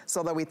December.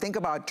 So that we think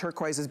about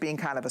turquoise as being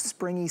kind of a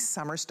springy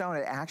summer stone,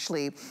 it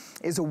actually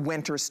is a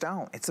winter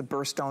stone. It's a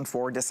birthstone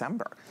for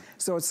December.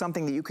 So it's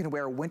something that you can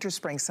wear winter,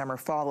 spring, summer,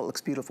 fall. It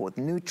looks beautiful with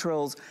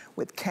neutrals,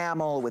 with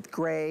camel, with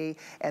gray.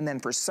 And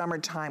then for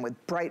summertime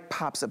with bright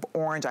pops of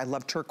orange. I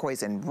love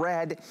turquoise and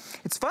red.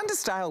 It's fun to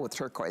style with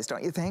turquoise,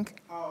 don't you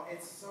think? Oh,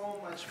 it's so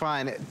much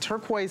fun.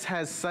 Turquoise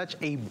has such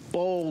a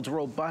bold,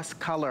 robust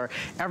color.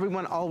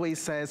 Everyone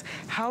always says,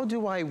 how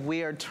do I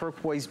wear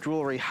turquoise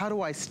jewelry? How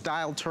do I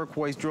style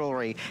turquoise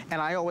jewelry? And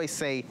I always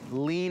say,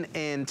 lean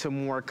into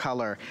more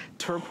color.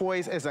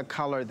 Turquoise is a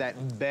color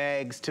that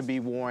begs to be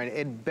worn.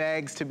 It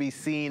begs to be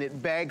seen.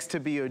 It begs to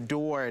be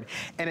adored.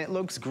 And it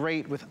looks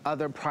great with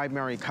other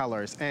primary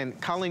colors. And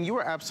Colleen, you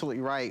were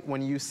absolutely right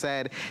when you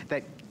said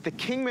that the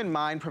Kingman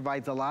Mine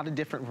provides a lot of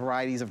different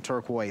varieties of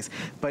turquoise,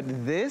 but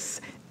this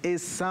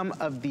is some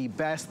of the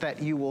best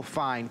that you will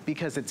find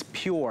because it's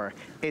pure,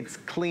 it's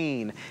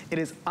clean, it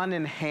is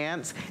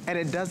unenhanced, and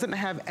it doesn't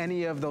have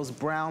any of those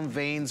brown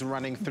veins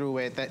running through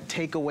it that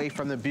take away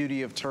from the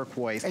beauty of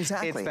turquoise.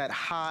 Exactly. It's that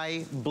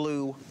high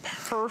blue,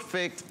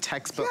 perfect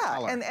textbook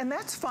color. And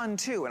that's fun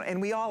too,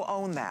 and we all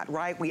own that,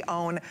 right? We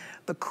own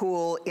the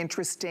cool,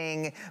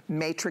 interesting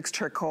matrix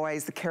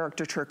turquoise, the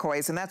character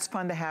turquoise, and that's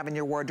fun to have in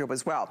your wardrobe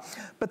as well.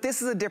 But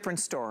this is a different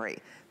story.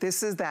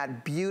 This is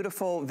that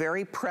beautiful,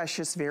 very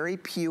precious, very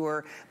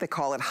pure, they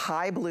call it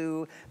high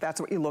blue.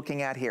 That's what you're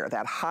looking at here.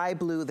 That high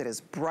blue that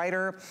is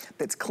brighter,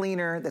 that's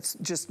cleaner, that's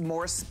just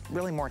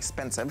really more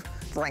expensive,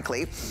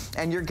 frankly.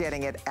 And you're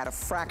getting it at a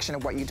fraction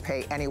of what you'd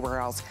pay anywhere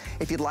else.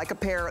 If you'd like a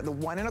pair, the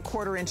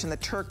 1.25 inch in the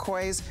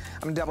turquoise,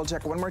 I'm gonna double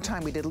check one more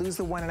time. We did lose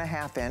the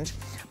 1.5 inch,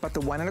 but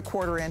the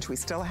 1.25 inch we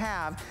still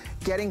have.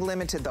 Getting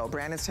limited though.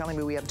 Brandon's telling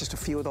me we have just a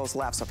few of those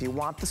left. So if you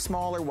want the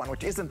smaller one,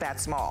 which isn't that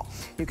small,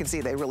 you can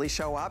see they really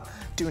show up.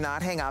 Do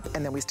not hang up.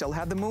 And then we still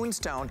have the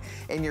Moonstone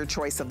in your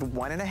choice of the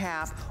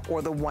 1.5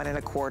 or the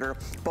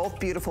 1.25. Both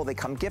beautiful. They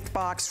come gift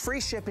box, free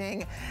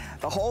shipping,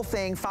 the whole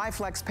thing, 5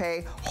 flex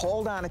pay.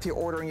 Hold on if you're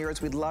ordering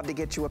yours. We'd love to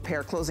get you a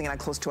pair, closing in on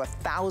close to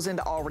 1,000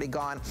 already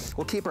gone.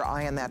 We'll keep our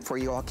eye on that for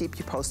you. I'll keep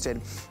you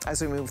posted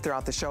as we move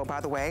throughout the show.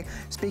 By the way,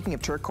 speaking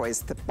of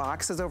turquoise, the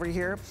boxes over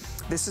here,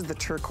 this is the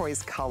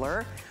turquoise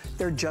color.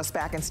 They're just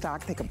back in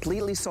stock. They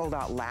completely sold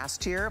out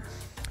last year.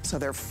 So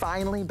they're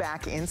finally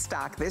back in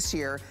stock this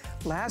year.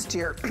 Last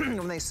year,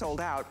 when they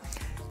sold out,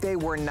 they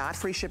were not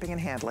free shipping and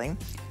handling.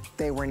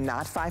 They were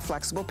not 5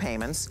 flexible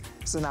payments.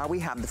 So now we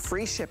have the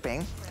free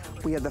shipping.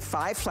 We have the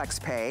 5 flex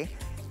pay,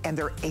 and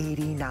they're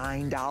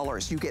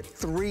 $89. You get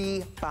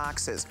 3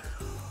 boxes.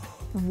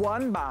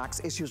 One box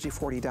is usually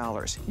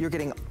 $40. You're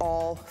getting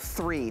all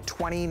 3,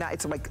 29,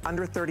 it's like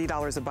under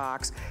 $30 a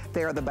box.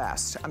 They're the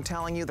best. I'm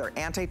telling you, they're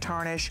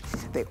anti-tarnish.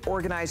 They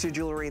organize your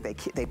jewelry.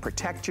 They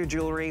protect your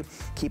jewelry,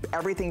 keep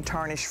everything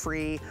tarnish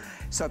free.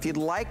 So if you'd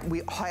like,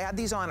 we had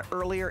these on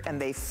earlier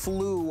and they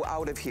flew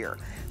out of here.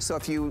 So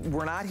if you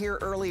were not here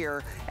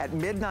earlier, at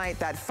midnight,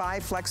 that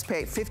 5 flex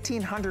pay,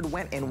 1,500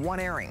 went in one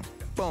airing.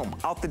 Boom,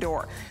 out the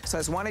door. So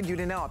I just wanted you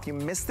to know, if you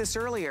missed this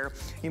earlier,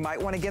 you might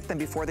want to get them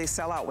before they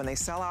sell out. When they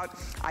sell out,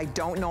 I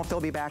don't know if they'll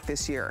be back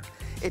this year.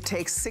 It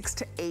takes 6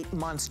 to 8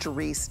 months to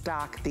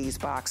restock these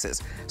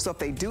boxes. So if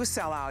they do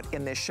sell out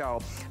in this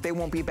show, they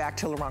won't be back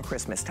till around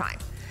Christmas time.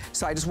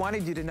 So I just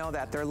wanted you to know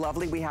that they're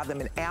lovely. We have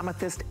them in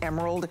amethyst,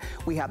 emerald.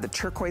 We have the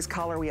turquoise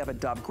color. We have a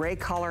dove gray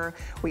color.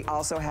 We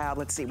also have,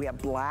 let's see, we have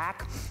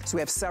black. So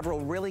we have several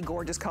really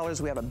gorgeous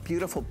colors. We have a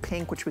beautiful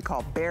pink, which we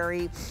call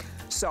berry.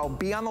 So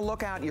be on the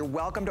lookout. You're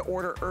welcome to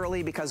order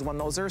early because when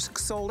those are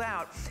sold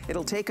out,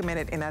 it'll take a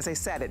minute. And as I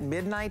said, at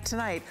midnight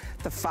tonight,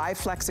 the 5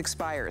 flex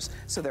expires.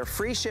 So they're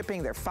free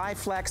shipping, they're 5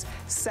 flex,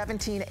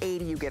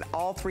 $17.80. You get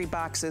all 3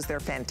 boxes. They're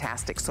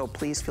fantastic. So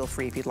please feel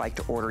free if you'd like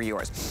to order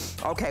yours.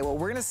 Okay, well,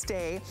 we're gonna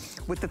stay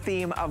with the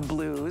theme of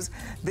blues.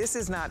 This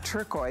is not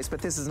turquoise,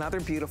 but this is another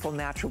beautiful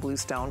natural blue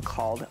stone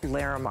called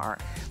Larimar.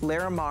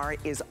 Larimar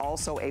is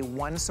also a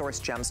one-source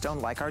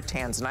gemstone like our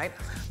tanzanite,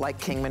 like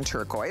Kingman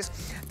turquoise.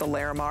 The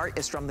Larimar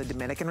is from the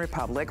Dominican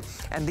Republic,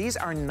 and these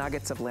are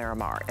nuggets of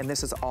Larimar, and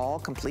this is all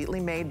completely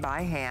made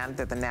by hand.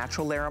 They're the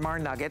natural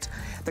Larimar nuggets.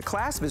 The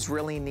clasp is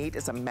really neat.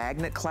 It's a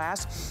magnet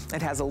clasp.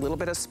 It has a little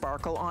bit of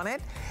sparkle on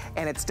it,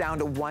 and it's down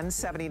to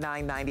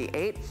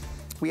 $179.98.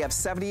 We have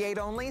 78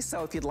 only,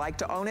 so if you'd like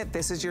to own it,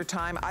 this is your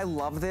time. I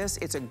love this.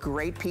 It's a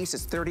great piece.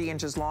 It's 30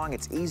 inches long.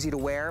 It's easy to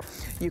wear.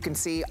 You can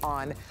see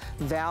on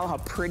Val how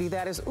pretty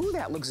that is. Ooh,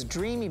 that looks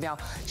dreamy, Val.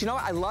 Do you know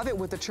what? I love it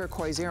with the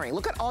turquoise earring.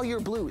 Look at all your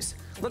blues.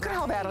 Look at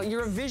how that,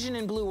 you're a vision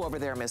in blue over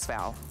there, Miss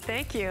Val.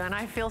 Thank you, and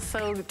I feel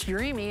so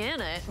dreamy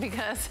in it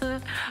because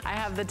I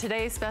have the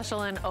Today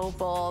Special in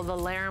opal, the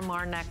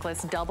Larimar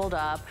necklace doubled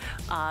up.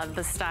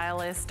 The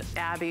stylist,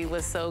 Abby,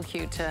 was so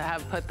cute to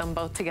have put them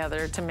both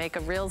together to make a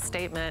real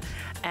statement.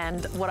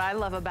 And what I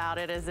love about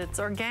it is it's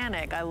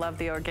organic. I love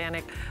the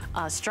organic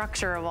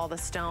structure of all the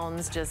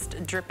stones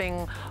just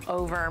dripping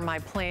over my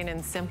plain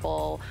and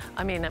simple.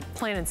 I mean,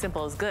 plain and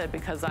simple is good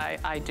because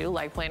I do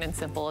like plain and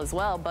simple as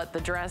well, but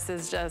the dress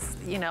is just,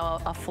 you know,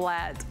 a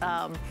flat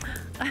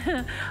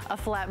a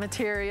flat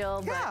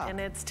material, yeah. And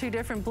it's 2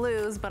 different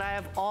blues, but I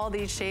have all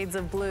these shades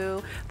of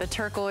blue, the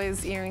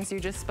turquoise earrings you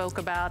just spoke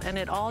about, and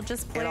it all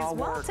just plays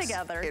well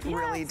together. It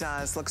really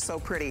does. Looks so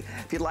pretty.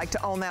 If you'd like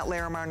to own that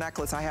Larimar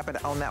necklace, I happen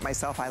to own that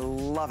myself. I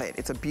love it.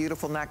 It's a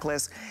beautiful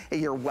necklace.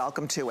 You're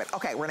welcome to it.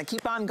 Okay, we're gonna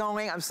keep on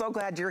going. I'm so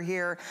glad you're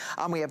here.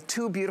 We have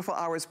 2 beautiful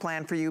hours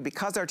planned for you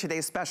because our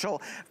today's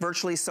special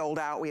virtually sold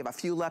out. We have a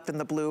few left in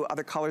the blue.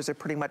 Other colors are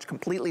pretty much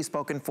completely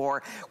spoken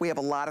for. We have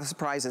a lot of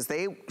surprises.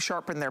 They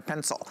sharpened their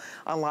pencil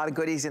on a lot of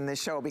goodies in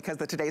this show because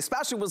the today's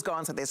special was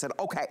gone, so they said,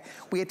 okay,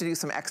 we have to do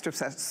some extra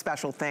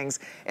special things,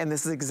 and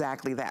this is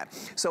exactly that.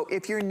 So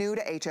if you're new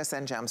to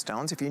HSN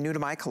Gemstones, if you're new to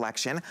my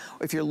collection,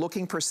 if you're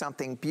looking for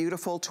something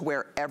beautiful to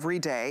wear every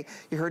day,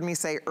 you heard me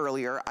say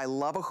earlier, I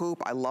love a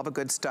hoop, I love a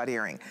good stud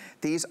earring.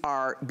 These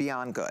are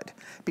beyond good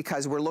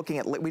because we're looking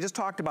at, we just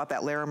talked about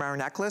that Larimar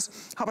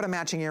necklace. How about a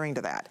matching earring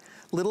to that?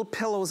 Little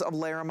pillows of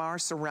Larimar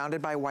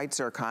surrounded by white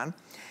zircon.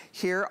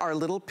 Here are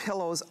little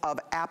pillows of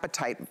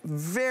apatite.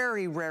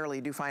 Very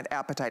rarely do you find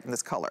apatite in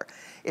this color.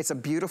 It's a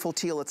beautiful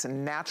teal. It's a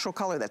natural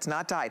color that's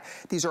not dyed.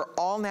 These are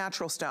all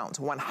natural stones,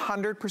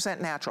 100%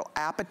 natural.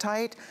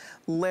 Apatite,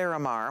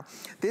 Larimar.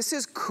 This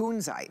is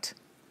kunzite.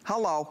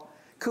 Hello.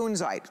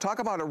 Kunzite. Talk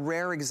about a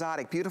rare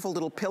exotic, beautiful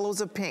little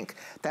pillows of pink.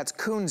 That's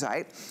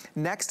kunzite.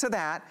 Next to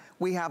that,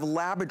 we have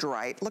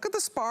labradorite. Look at the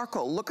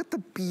sparkle. Look at the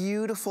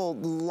beautiful,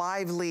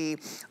 lively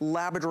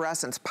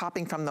labradorescence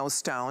popping from those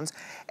stones.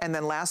 And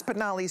then last but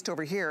not least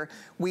over here,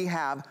 we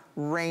have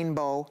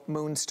rainbow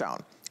moonstone.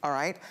 All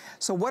right,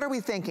 so what are we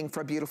thinking for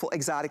a beautiful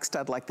exotic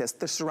stud like this?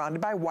 They're surrounded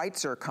by white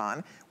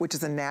zircon, which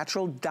is a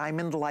natural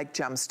diamond-like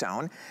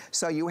gemstone.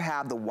 So you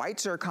have the white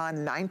zircon,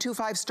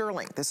 925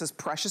 sterling. This is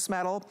precious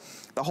metal,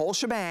 the whole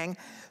shebang.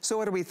 So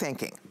what are we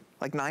thinking?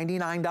 Like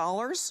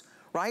 $99?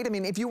 Right? I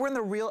mean, if you were in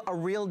a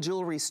real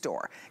jewelry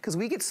store, because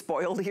we get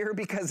spoiled here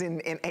because in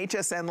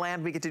HSN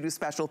land, we get to do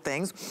special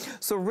things.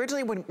 So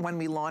originally when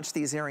we launched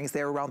these earrings,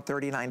 they were around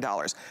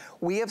 $39.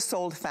 We have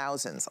sold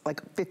thousands,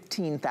 like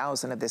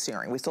 15,000 of this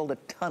earring. We sold a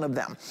ton of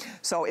them.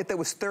 So if it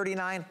was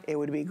 $39, it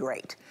would be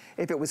great.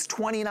 If it was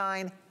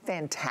 $29,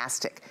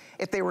 fantastic.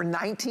 If they were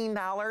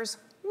 $19,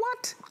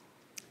 what?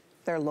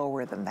 They're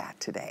lower than that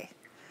today.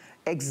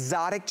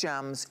 Exotic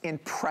gems in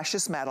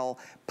precious metal,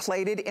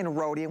 plated in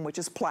rhodium, which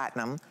is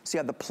platinum. So you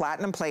have the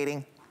platinum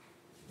plating,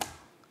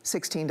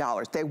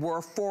 $16. They were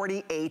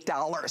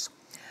 $48.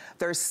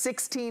 They're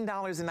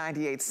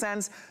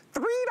 $16.98,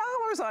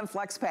 $3 on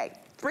FlexPay.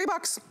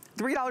 $3.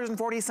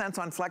 $3.40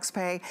 on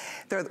FlexPay.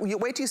 You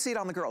wait till you see it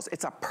on the girls.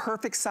 It's a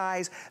perfect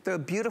size. They're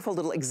beautiful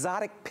little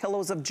exotic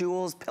pillows of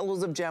jewels,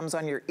 pillows of gems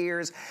on your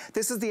ears.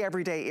 This is the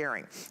everyday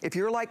earring. If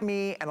you're like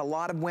me and a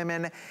lot of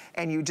women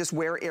and you just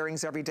wear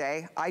earrings every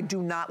day, I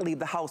do not leave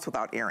the house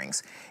without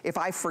earrings. If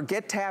I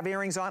forget to have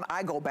earrings on,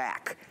 I go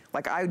back.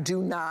 Like, I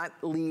do not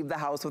leave the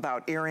house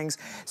without earrings.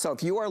 So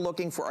if you are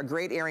looking for a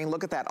great earring,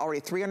 look at that.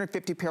 Already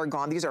 350 pair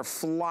gone. These are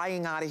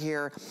flying out of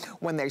here.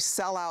 When they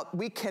sell out,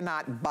 we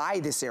cannot buy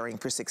this earring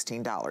for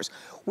 $16.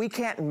 We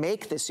can't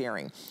make this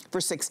earring for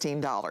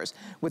 $16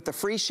 with the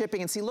free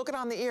shipping. And see, look at it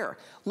on the ear.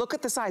 Look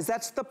at the size.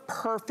 That's the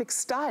perfect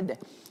stud.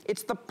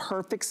 It's the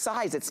perfect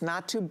size. It's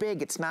not too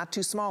big. It's not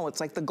too small. It's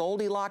like the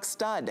Goldilocks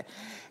stud.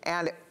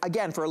 And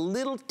again, for a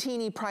little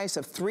teeny price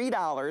of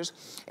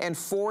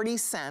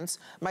 $3.40,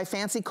 my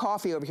fancy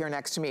coffee over here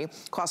next to me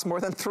costs more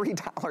than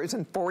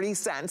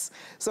 $3.40.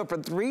 So for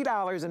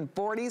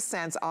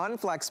 $3.40 on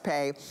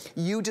FlexPay,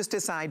 you just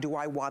decide, do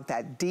I want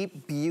that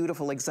deep,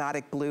 beautiful,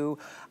 exotic blue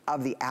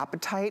of the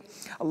Apatite?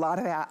 A lot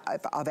of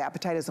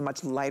Apatite is a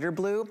much lighter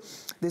blue.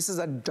 This is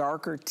a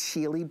darker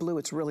tealy blue.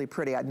 It's really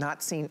pretty. I've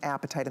not seen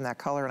Apatite in that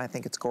color, and I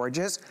think it's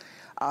gorgeous.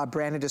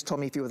 Brandon just told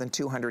me fewer than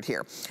 200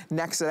 here.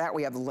 Next to that,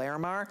 we have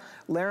Larimar.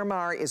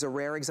 Larimar is a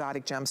rare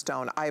exotic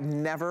gemstone. I've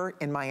never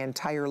in my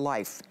entire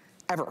life,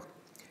 ever,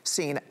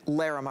 seen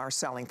Larimar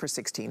selling for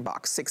 16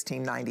 bucks,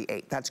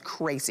 $16.98. That's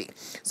crazy.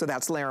 So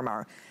that's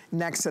Larimar.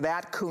 Next to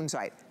that,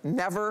 Kunzite.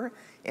 Never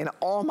in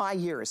all my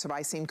years have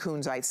I seen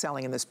Kunzite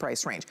selling in this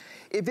price range.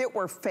 If it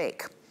were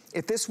fake,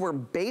 if this were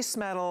base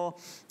metal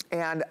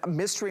and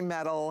mystery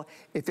metal,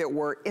 if it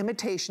were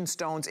imitation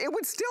stones, it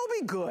would still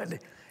be good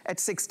at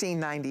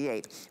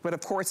 $16.98. But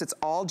of course, it's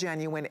all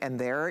genuine, and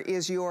there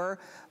is your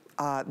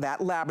that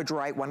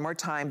labradorite. One more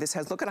time. This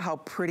has, look at how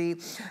pretty,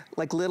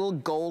 like little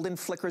golden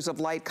flickers of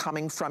light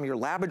coming from your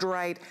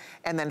labradorite.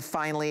 And then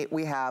finally,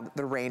 we have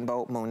the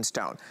rainbow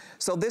moonstone.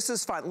 So this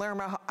is fun.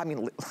 Larimar, I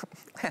mean,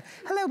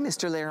 hello,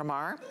 Mr.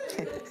 Larimar.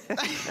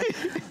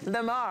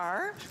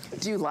 Lamar,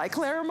 do you like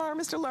Larimar,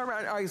 Mr.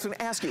 Larimar? I was going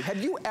to ask you,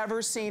 have you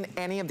ever seen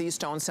any of these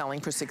stones selling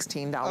for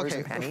 $16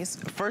 and pennies?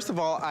 First of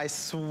all, I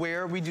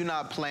swear we do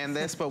not plan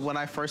this, but when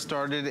I first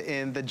started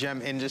in the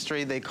gem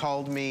industry, they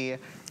called me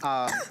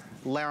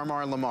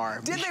Larimar Lamar.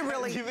 Did they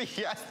really?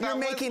 Yes. You're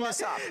making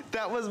this up.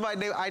 That was my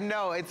name. I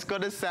know, it's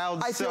going to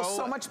sound I feel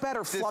so much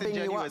better flubbing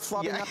you up,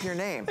 flubbing up your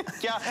name.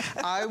 Yeah,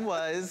 I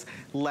was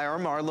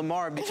Larimar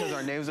Lamar because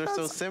our names are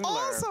so similar.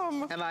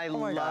 Awesome. And I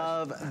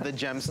love the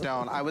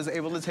gemstone. I was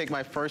able to take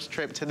my first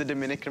trip to the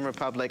Dominican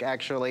Republic,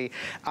 actually,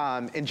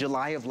 in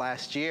July of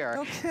last year.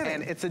 No kidding.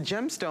 And it's a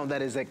gemstone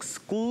that is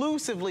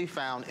exclusively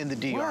found in the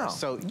DR. Wow.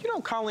 So, you know,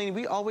 Colleen,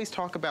 we always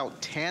talk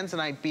about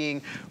tanzanite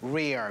being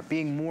rare,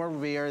 being more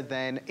rare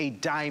than a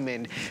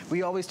diamond.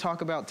 We always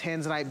talk about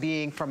tanzanite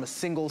being from a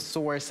single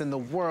source in the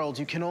world.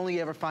 You can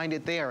only ever find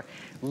it there.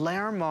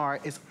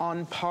 Larimar is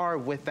on par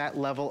with that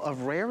level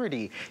of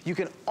rarity. You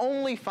can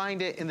only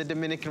find it in the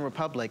Dominican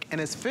Republic. And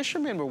as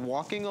fishermen were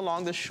walking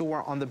along the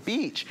shore on the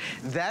beach,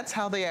 that's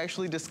how they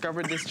actually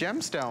discovered this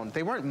gemstone.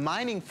 They weren't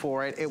mining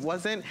for it. It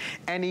wasn't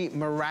any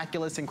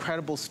miraculous,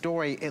 incredible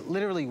story. It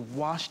literally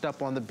washed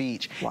up on the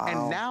beach. Wow.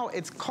 And now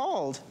it's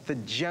called the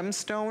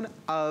gemstone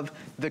of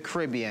the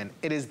Caribbean.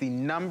 It is the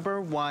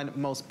 #1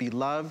 most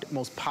beloved,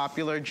 most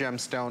popular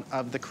gemstone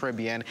of the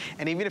Caribbean.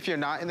 And even if you're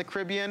not in the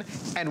Caribbean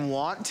and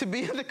want to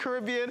be in the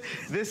Caribbean,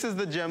 this is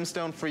the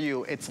gemstone for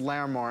you. It's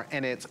Larimar,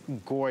 and it's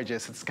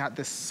gorgeous. It's got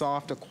this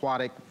soft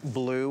aquatic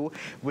blue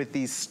with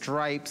these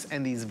stripes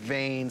and these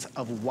veins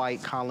of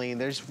white, Colleen.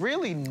 There's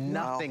really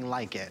nothing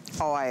like it.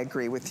 Oh, I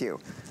agree with you.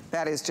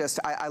 That is just,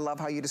 I love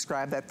how you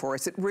describe that for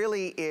us. It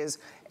really is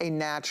a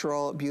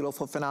natural,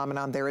 beautiful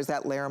phenomenon. There is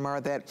that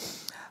Larimar that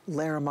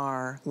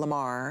Lamar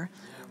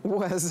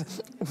was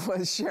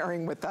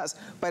sharing with us,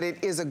 but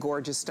it is a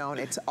gorgeous stone.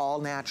 It's all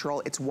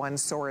natural. It's one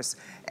source.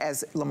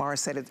 As Lamar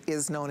said, it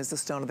is known as the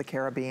stone of the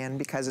Caribbean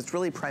because it's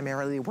really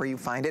primarily where you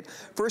find it.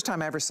 First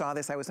time I ever saw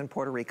this, I was in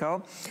Puerto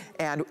Rico.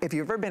 And if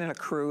you've ever been in a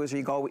cruise or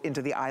you go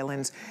into the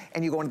islands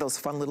and you go into those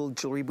fun little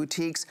jewelry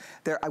boutiques,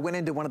 I went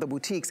into one of the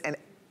boutiques and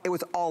it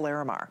was all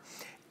Larimar.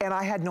 And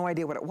I had no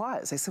idea what it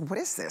was. I said, what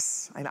is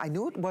this? And I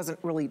knew it wasn't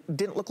really,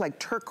 didn't look like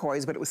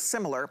turquoise, but it was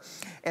similar.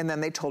 And then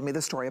they told me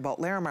the story about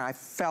Larimar. I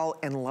fell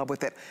in love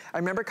with it. I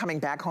remember coming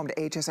back home to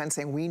HSN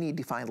saying, we need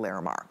to find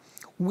Larimar.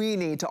 We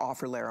need to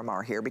offer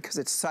Larimar here because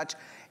it's such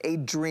a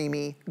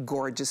dreamy,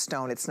 gorgeous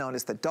stone. It's known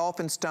as the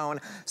dolphin stone.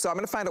 So I'm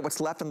gonna find out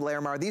what's left in the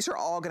Larimar. These are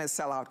all gonna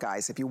sell out,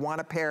 guys. If you want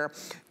a pair,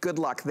 good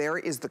luck. There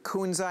is the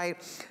Kunzite.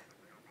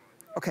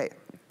 Okay.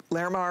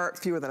 Larimar,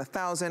 fewer than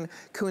 1,000.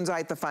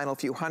 Kunzite, the final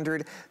few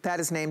hundred. That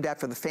is named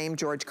after the famed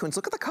George Kunz.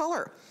 Look at the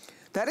color.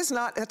 That's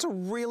a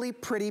really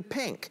pretty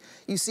pink.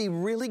 You see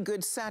really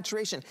good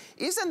saturation.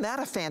 Isn't that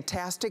a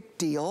fantastic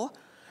deal?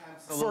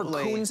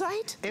 Absolutely. For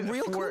Kunzite?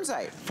 Real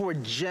Kunzite. For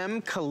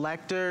gem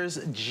collectors,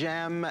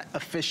 gem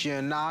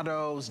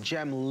aficionados,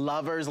 gem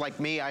lovers like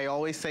me, I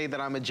always say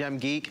that I'm a gem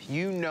geek.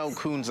 You know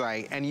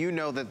Kunzite, and you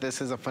know that this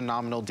is a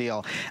phenomenal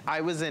deal. I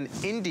was in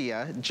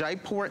India,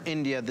 Jaipur,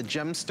 India, the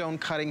gemstone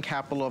cutting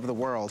capital of the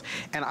world,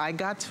 and I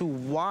got to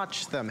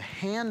watch them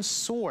hand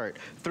sort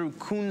through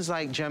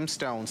Kunzite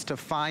gemstones to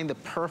find the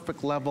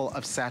perfect level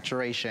of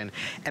saturation.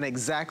 And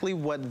exactly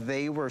what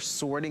they were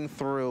sorting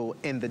through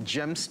in the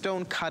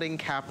gemstone cutting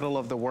capital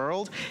of the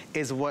world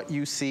is what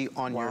you see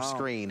on your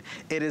screen.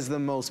 It is the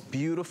most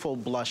beautiful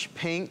blush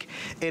pink.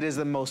 It is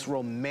the most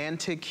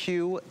romantic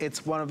hue.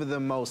 It's one of the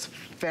most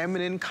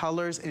feminine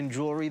colors in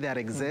jewelry that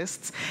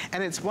exists.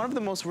 And it's one of the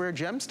most rare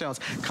gemstones.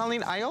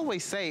 Colleen, I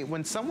always say,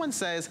 when someone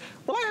says,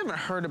 well, I haven't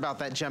heard about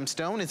that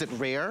gemstone. Is it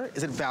rare?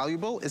 Is it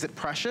valuable? Is it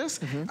precious?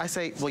 I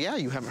say, well, yeah,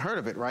 you haven't heard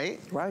of it, right?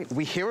 Right.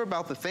 We hear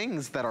about the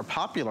things that are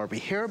popular. We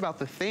hear about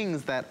the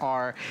things that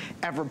are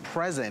ever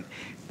present.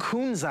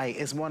 Kunzite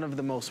is one of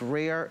the most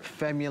rare,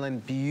 feminine,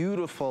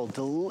 beautiful,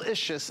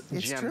 delicious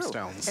gemstones.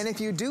 True. And if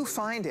you do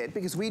find it,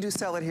 because we do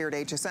sell it here at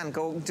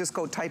HSN, just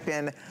go type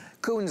in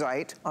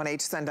Kunzite on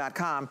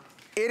hsn.com.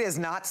 It is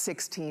not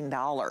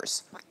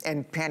 $16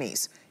 and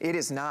pennies. It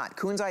is not.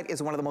 Kunzite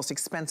is one of the most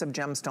expensive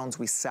gemstones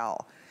we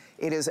sell.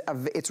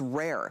 It's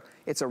rare.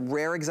 It's a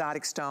rare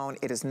exotic stone.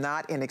 It is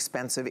not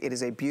inexpensive. It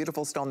is a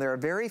beautiful stone. There are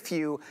very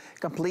few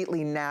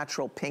completely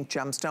natural pink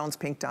gemstones,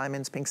 pink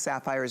diamonds, pink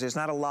sapphires. There's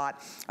not a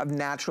lot of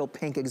natural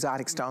pink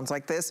exotic stones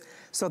like this.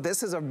 So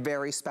this is a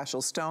very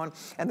special stone,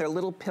 and they're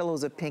little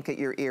pillows of pink at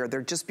your ear.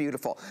 They're just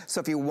beautiful.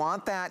 So if you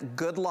want that,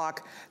 good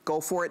luck.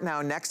 Go for it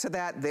now. Next to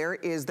that, there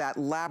is that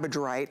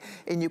labradorite,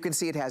 and you can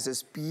see it has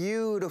this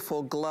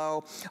beautiful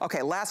glow.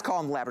 Okay, last call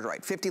on the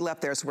labradorite. 50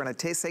 left there, so we're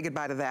gonna say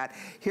goodbye to that.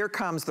 Here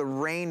comes the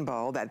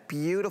rainbow, that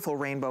beautiful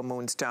rainbow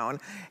moonstone,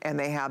 and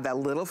they have that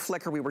little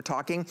flicker. We were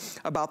talking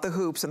about the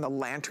hoops and the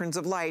lanterns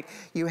of light.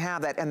 You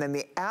have that, and then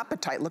the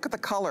apatite, look at the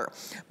color.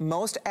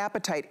 Most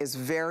apatite is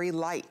very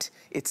light.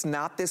 It's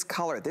not this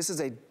color. This is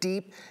a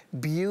deep,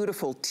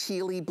 beautiful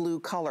tealy blue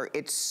color.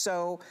 It's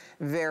so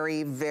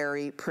very,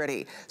 very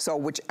pretty. So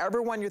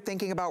whichever one you're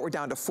thinking about, we're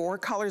down to 4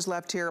 colors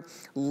left here.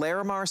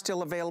 Larimar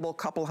still available,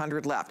 couple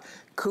hundred left.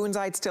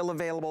 Kunzite still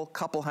available,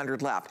 couple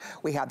hundred left.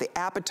 We have the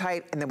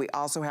apatite, and then we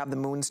also have the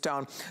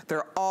moonstone.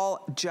 They're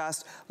all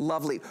just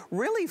lovely.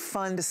 Really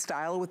fun to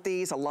style with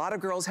these. A lot of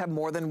girls have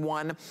more than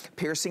one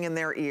piercing in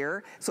their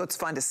ear, so it's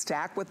fun to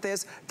stack with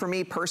this. For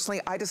me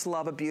personally, I just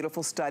love a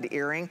beautiful stud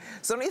earring.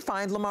 So don't you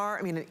find, Lamar,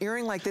 I mean, an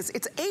earring like this,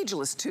 it's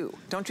ageless too,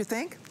 don't you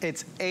think?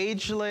 It's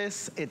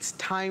ageless, it's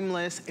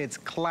timeless, it's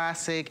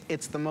classic,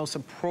 it's the most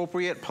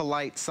appropriate,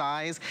 polite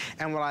size.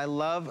 And what I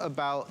love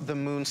about the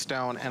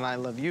moonstone, and I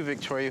love you,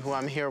 Victoria, who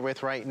I'm here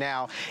with right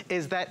now,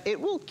 is that it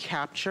will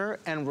capture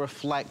and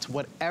reflect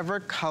whatever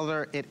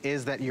color it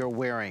is that you're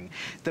wearing.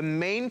 The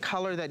main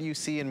color that you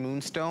see in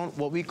moonstone,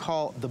 what we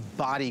call the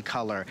body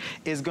color,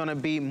 is gonna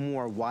be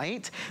more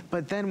white,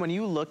 but then when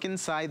you look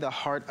inside the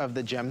heart of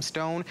the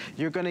gemstone,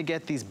 you're gonna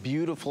get these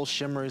beautiful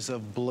shimmers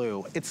of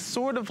blue. It's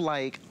sort of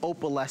like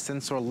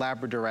opalescence or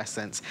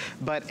labradorescence,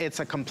 but it's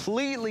a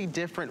completely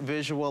different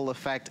visual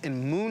effect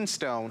in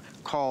moonstone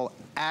called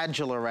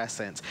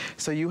agilurescence.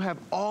 So you have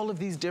all of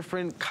these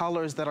different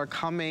colors that are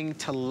coming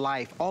to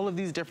life, all of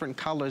these different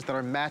colors that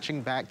are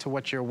matching back to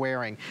what you're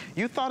wearing.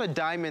 You thought a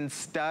diamond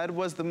stud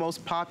was the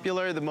most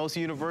popular, the most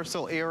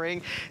universal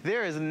earring.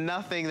 There is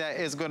nothing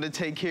that is going to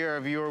take care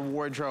of your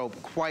wardrobe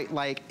quite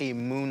like a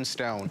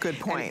moonstone. Good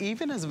point. And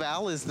even as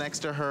Val is next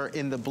to her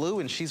in the blue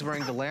and she's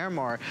wearing the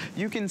Larimar,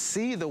 you can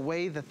see the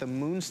way that the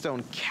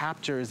moonstone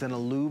captures and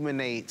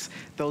illuminates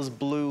those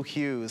blue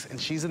hues. And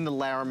she's in the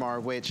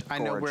Larimar, which I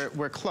know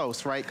we're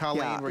close, right,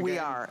 Colleen? Yeah, we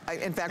are.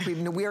 In fact,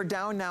 we are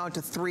down now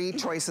to 3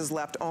 choices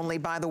left only.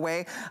 By the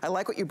way, I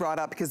like what you brought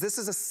up because this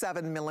is a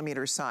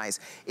 7mm size.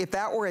 If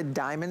that were a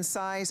diamond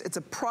size, it's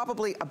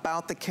probably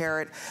about the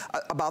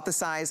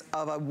size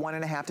of a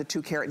 1.5 to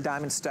 2 carat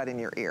diamond stud in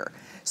your ear.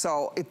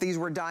 So if these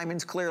were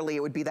diamonds, clearly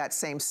it would be that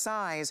same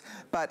size.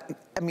 But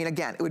I mean,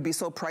 again, it would be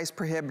so price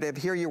prohibitive.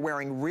 Here you're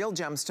wearing real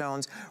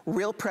gemstones,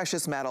 real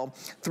precious metal,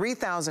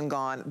 3,000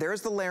 gone.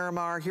 There's the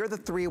Larimar. Here are the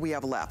 3 we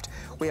have left.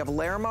 We have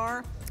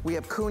Larimar, we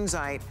have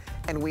Kunzite,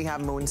 and we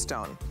have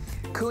Moonstone.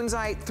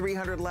 Kunzite,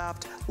 300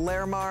 left.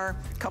 Larimar,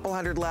 couple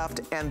hundred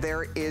left. And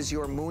there is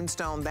your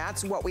Moonstone.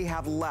 That's what we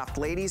have left.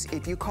 Ladies,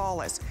 if you call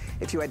us,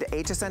 if you head to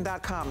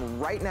hsn.com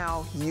right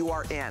now, you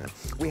are in.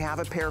 We have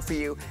a pair for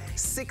you.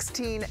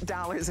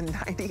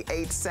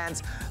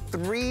 $16.98,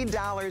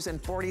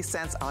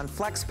 $3.40 on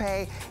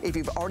FlexPay. If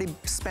you've already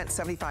spent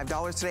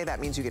 $75 today, that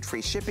means you get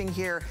free shipping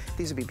here.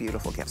 These would be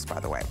beautiful gifts, by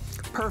the way.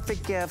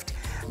 Perfect gift.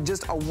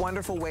 Just a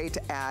wonderful way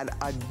to add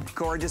a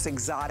gorgeous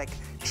exotic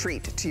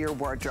treat to your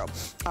wardrobe.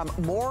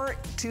 More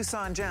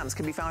Tucson gems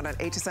can be found on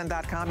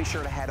hsn.com. Be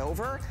sure to head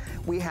over.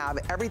 We have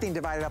everything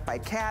divided up by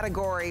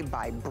category,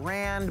 by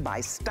brand,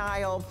 by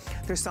style.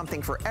 There's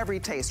something for every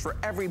taste, for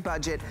every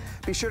budget.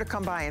 Be sure to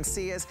come by and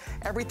see us.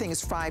 Everything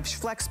is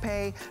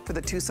FlexPay for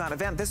the Tucson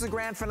event. This is the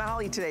grand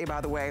finale today,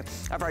 by the way,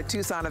 of our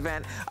Tucson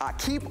event.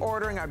 Keep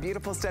ordering our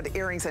beautiful stud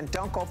earrings and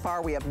don't go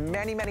far. We have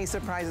many, many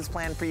surprises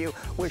planned for you.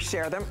 We'll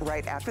share them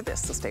right after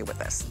this, so stay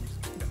with us.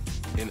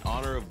 In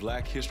honor of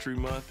Black History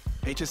Month,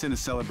 HSN is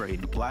celebrating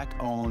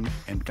Black-owned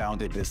and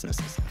founded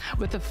businesses.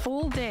 With a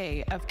full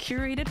day of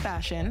curated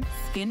fashion,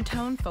 skin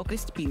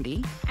tone-focused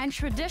beauty, and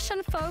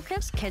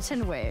tradition-focused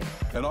kitchenware.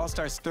 It all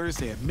starts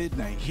Thursday at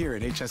midnight here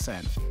at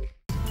HSN.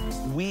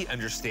 We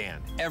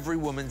understand every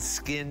woman's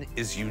skin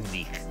is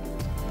unique.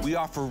 We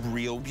offer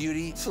real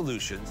beauty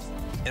solutions,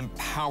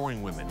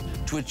 empowering women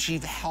to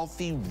achieve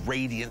healthy,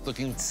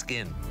 radiant-looking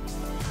skin.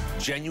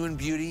 Genuine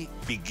beauty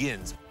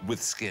begins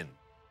with skin.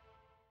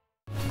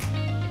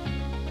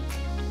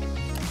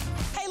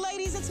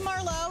 It's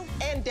Marlo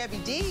and Debbie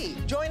D.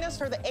 Join us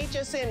for the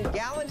HSN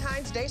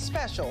Valentine's Day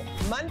special,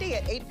 Monday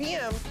at 8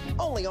 p.m.,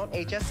 only on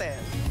HSN.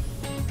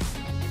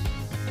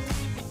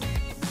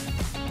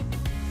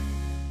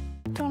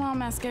 Don't all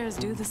mascaras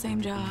do the same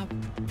job?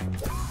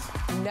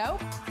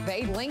 Nope.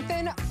 They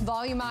lengthen,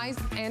 volumize,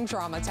 and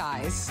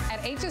dramatize.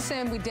 At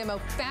HSN, we demo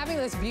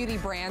fabulous beauty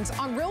brands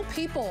on real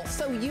people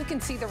so you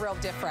can see the real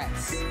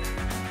difference.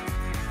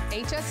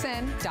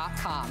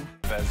 HSN.com.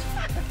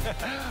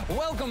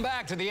 Welcome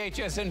back to the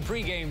HSN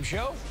pregame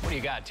show. What do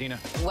you got, Tina?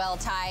 Well,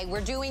 Ty,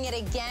 we're doing it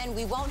again.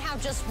 We won't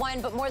have just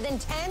one, but more than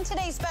 10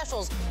 today's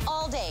specials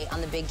all day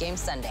on the Big Game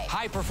Sunday.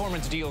 High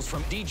performance deals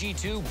from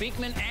DG2,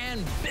 Beekman,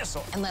 and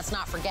Bissell. And let's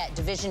not forget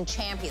division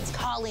champions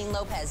Colleen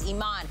Lopez,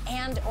 Iman,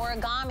 and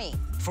Origami.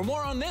 For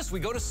more on this,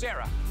 we go to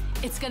Sarah.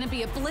 It's going to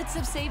be a blitz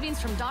of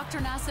savings from Dr.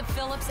 Nassif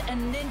Phillips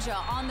and Ninja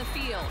on the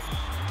field.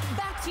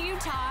 Back to you,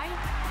 Ty.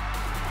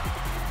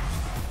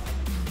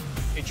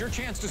 It's your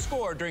chance to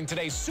score during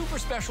today's super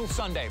special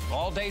Sunday,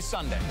 all day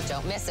Sunday.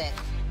 Don't miss it.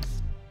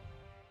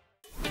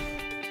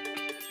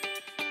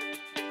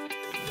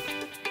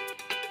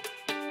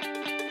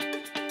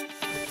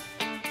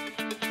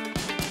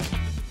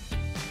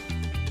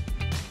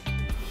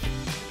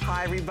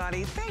 Hi,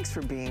 everybody. Thanks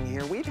for being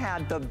here. We've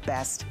had the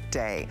best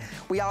day.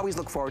 We always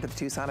look forward to the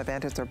Tucson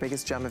event. It's our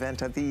biggest gem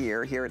event of the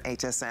year here at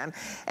HSN.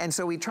 And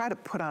so we try to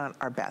put on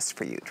our best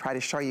for you, try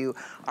to show you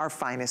our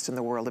finest in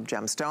the world of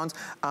gemstones.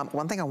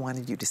 One thing I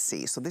wanted you to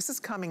see. So this is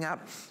coming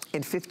up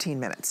in 15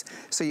 minutes.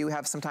 So you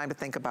have some time to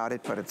think about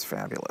it, but it's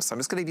fabulous. I'm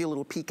just gonna give you a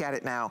little peek at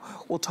it now.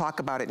 We'll talk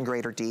about it in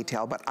greater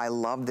detail, but I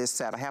love this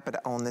set. I happen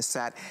to own this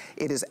set.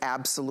 It is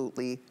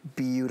absolutely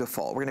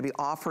beautiful. We're gonna be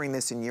offering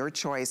this in your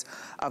choice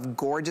of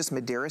gorgeous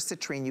Madeira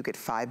citrine. You get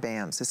 5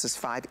 bands. This is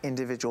 5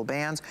 individual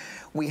bands.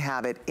 We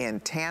have it in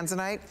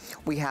tanzanite,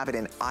 we have it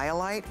in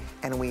iolite,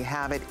 and we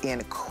have it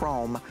in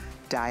chrome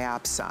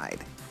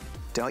diopside.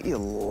 Don't you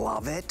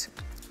love it?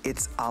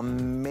 It's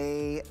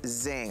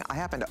amazing. I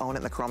happen to own it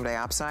in the chrome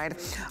diopside.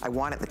 I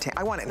want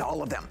it in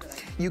all of them.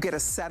 You get a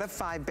set of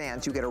 5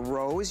 bands. You get a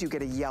rose, you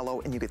get a yellow,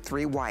 and you get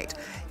 3 white.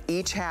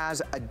 Each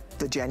has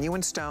the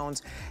genuine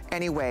stones.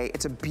 Anyway,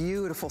 it's a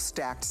beautiful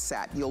stacked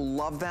set. You'll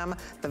love them.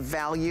 The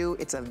value,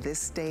 it's a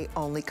this day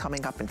only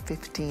coming up in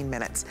 15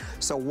 minutes.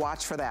 So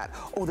watch for that.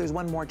 Oh, there's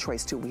one more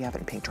choice too. We have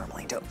it in pink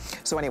tourmaline too.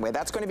 So anyway,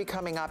 that's going to be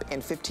coming up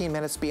in 15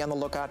 minutes. Be on the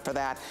lookout for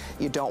that.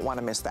 You don't want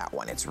to miss that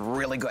one. It's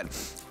really good.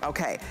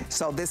 Okay,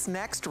 so this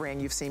next ring,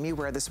 you've seen me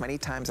wear this many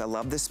times. I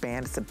love this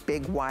band. It's a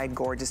big, wide,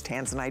 gorgeous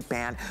tanzanite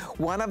band.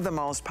 One of the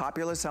most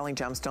popular selling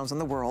gemstones in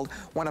the world.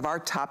 One of our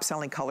top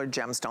selling colored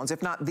gemstones,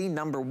 if not the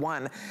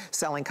 #1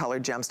 selling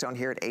colored gemstone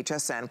here at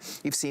HSN.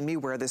 You've seen me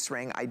wear this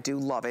ring. I do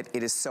love it.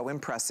 It is so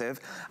impressive.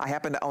 I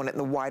happen to own it in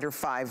the wider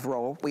 5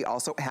 row. We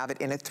also have it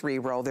in a 3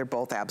 row. They're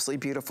both absolutely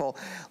beautiful.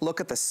 Look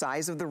at the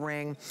size of the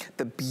ring,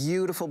 the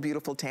beautiful,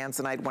 beautiful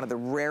tanzanite, one of the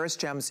rarest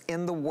gems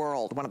in the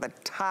world, one of the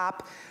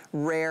top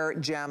rare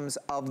gems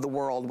of the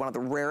world, one of the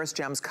rarest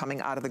gems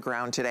coming out of the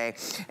ground today.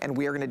 And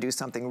we are gonna do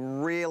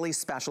something really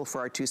special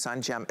for our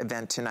Tucson Gem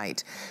event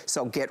tonight.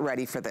 So get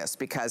ready for this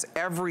because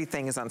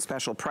everything is on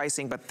special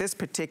pricing, but this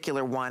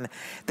particular one,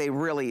 they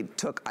really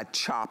took a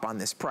chop on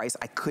this price.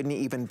 I couldn't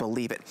even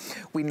believe it.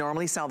 We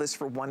normally sell this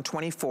for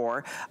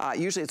 $124.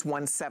 Usually it's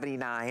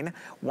 $179,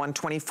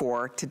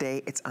 $124.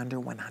 Today it's under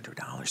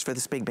 $100 for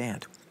this big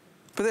band.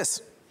 For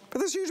this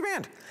huge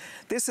band.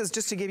 This is,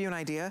 just to give you an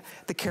idea,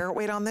 the carat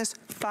weight on this,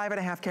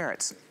 5.5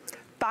 carats.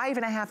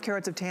 5.5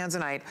 carats of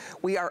tanzanite.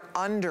 We are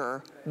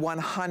under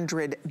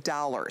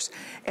 $100.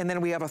 And then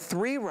we have a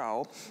 3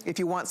 row. If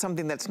you want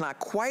something that's not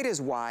quite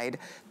as wide,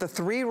 the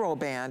 3 row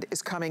band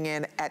is coming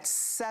in at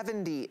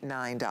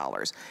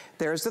 $79.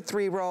 There's the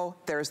 3 row,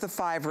 there's the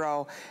 5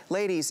 row.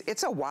 Ladies,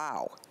 it's a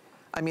wow.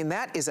 I mean,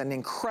 that is an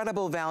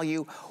incredible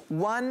value,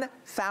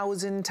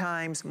 1,000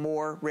 times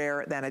more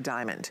rare than a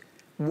diamond.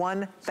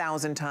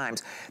 1,000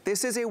 times.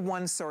 This is a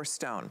one-source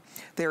stone.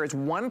 There is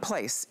one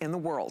place in the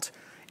world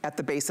at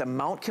the base of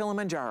Mount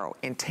Kilimanjaro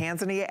in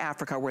Tanzania,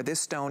 Africa, where this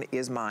stone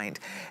is mined.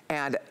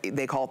 And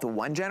they call it the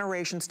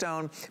one-generation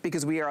stone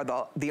because we are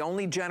the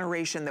only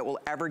generation that will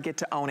ever get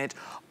to own it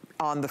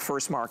on the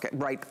first market,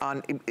 right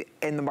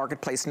in the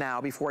marketplace now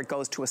before it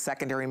goes to a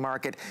secondary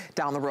market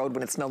down the road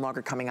when it's no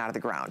longer coming out of the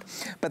ground.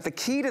 But the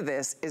key to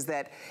this is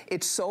that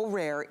it's so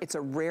rare, it's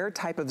a rare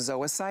type of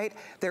zoisite.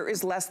 There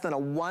is less than a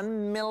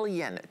 1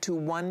 million to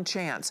 1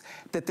 chance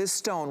that this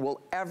stone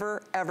will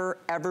ever, ever,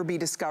 ever be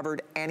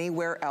discovered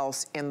anywhere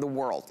else in the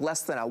world.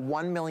 Less than a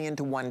 1 million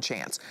to 1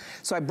 chance.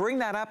 So I bring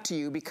that up to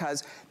you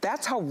because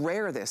that's how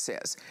rare this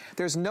is.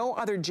 There's no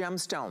other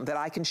gemstone that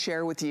I can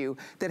share with you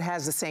that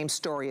has the same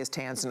story as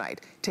tanzanite.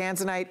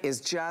 Tanzanite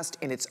is just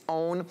in its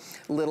own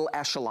little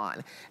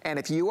echelon. And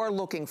if you are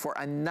looking for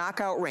a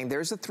knockout ring,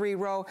 there's a 3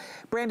 row.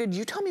 Brandon, did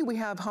you tell me we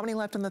have how many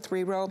left in the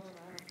 3 row?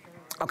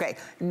 Okay,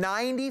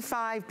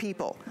 95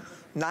 people.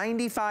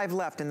 95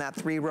 left in that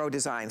 3 row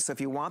design. So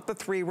if you want the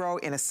 3 row,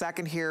 in a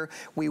second here,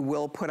 we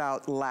will put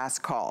out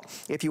last call.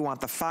 If you want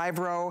the 5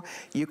 row,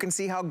 you can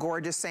see how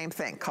gorgeous, same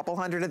thing, couple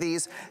hundred of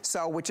these.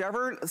 So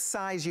whichever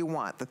size you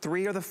want, the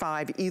 3 or the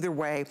 5, either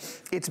way,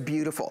 it's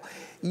beautiful.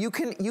 You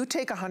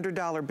take a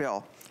 $100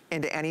 bill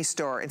into any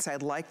store and say,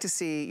 I'd like to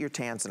see your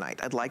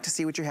tanzanite. I'd like to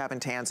see what you have in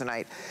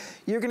tanzanite.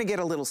 You're gonna get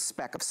a little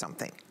speck of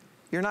something.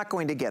 You're not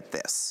going to get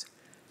this.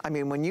 I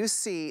mean, when you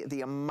see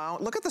the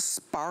amount, look at the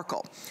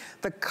sparkle,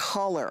 the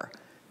color,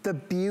 the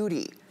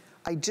beauty.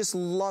 I just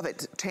love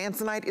it.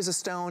 Tanzanite is a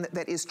stone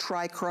that is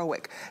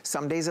trichroic.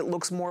 Some days it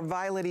looks more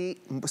violet-y,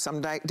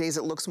 some days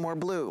it looks more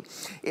blue.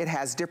 It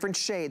has different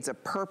shades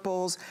of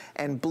purples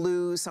and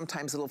blues,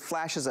 sometimes little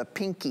flashes of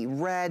pinky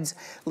reds,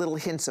 little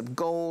hints of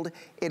gold.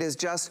 It is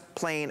just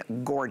plain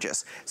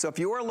gorgeous. So if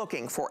you are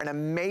looking for an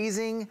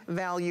amazing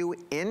value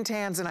in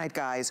Tanzanite,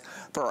 guys,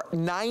 for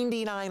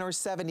 $99 or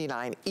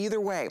 $79,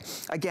 either way,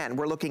 again,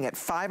 we're looking at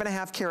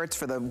 5.5 carats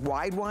for the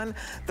wide one,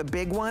 the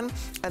big one,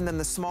 and then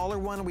the smaller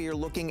one, we are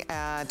looking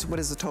at, what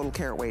is the total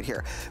carat weight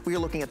here? We are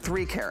looking at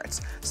 3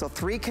 carats. So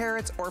 3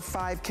 carats or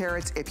 5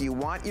 carats. If you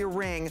want your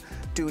ring,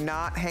 do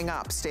not hang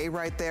up. Stay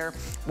right there.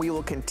 We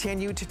will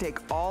continue to take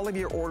all of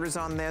your orders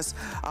on this.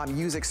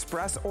 Use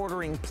express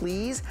ordering,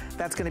 please.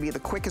 That's gonna be the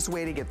quickest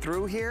way to get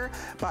through here.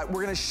 But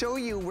we're gonna show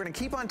you, we're gonna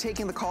keep on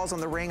taking the calls on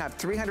the ring. I have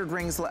 300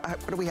 rings,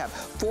 what do we have?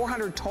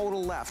 400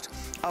 total left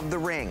of the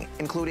ring,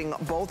 including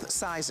both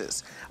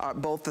sizes,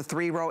 both the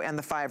 3-row and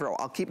the 5-row.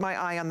 I'll keep my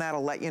eye on that.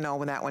 I'll let you know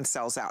when that one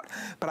sells out.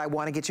 But I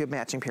wanna get you a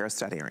matching pair of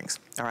stud earrings,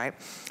 all right?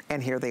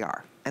 And here they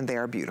are, and they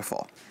are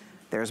beautiful.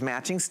 There's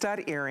matching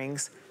stud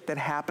earrings that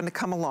happen to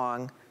come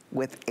along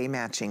with a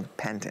matching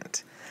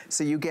pendant.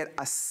 So you get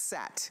a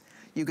set.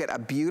 You get a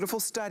beautiful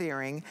stud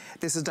earring.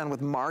 This is done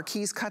with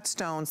Marquise cut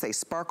stones. They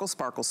sparkle,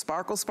 sparkle,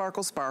 sparkle,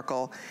 sparkle,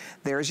 sparkle.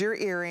 There's your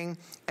earring,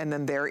 and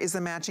then there is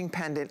the matching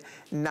pendant,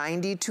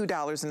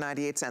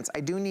 $92.98. I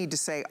do need to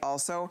say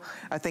also,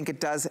 I think it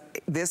does,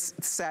 this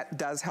set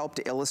does help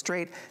to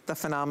illustrate the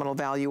phenomenal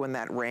value in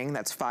that ring.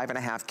 That's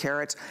 5.5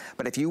 carats.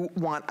 But if you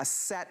want a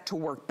set to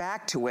work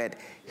back to it,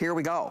 here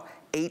we go.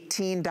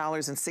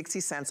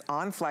 $18.60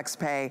 on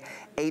FlexPay,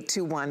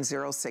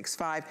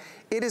 821065.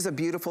 It is a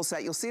beautiful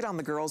set. You'll see it on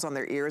the girls on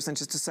their ears in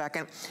just a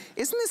second.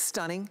 Isn't this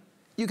stunning?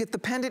 You get the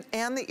pendant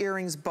and the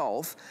earrings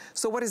both.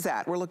 So what is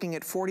that? We're looking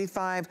at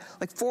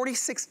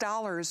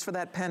 $46 for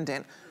that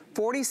pendant,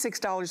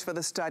 $46 for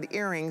the stud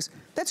earrings.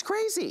 That's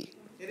crazy.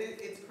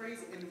 It's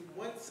crazy. And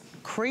what's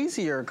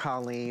crazier,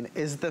 Colleen,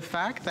 is the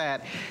fact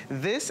that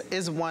this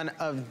is one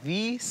of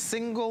the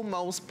single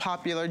most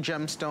popular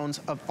gemstones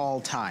of all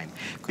time.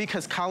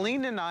 Because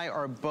Colleen and I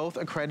are both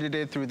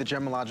accredited through the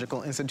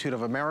Gemological Institute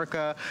of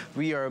America.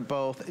 We are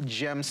both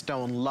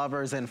gemstone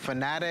lovers and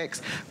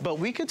fanatics, but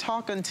we could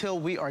talk until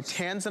we are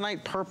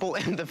Tanzanite purple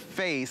in the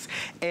face,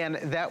 and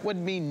that would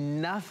mean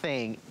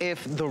nothing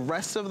if the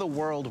rest of the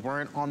world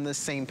weren't on the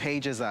same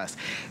page as us.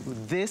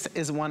 This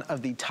is one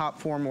of the top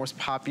 4 most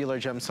popular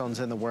gemstones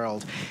in the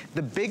world.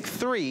 The big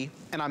 3,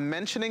 and I'm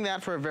mentioning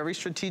that for a very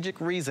strategic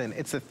reason,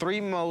 it's the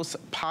 3 most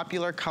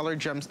popular colored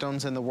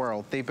gemstones in the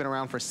world. They've been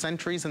around for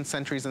centuries and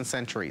centuries and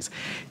centuries.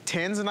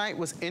 Tanzanite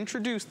was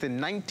introduced in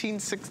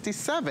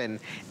 1967,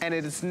 and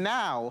it is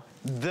now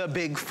the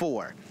big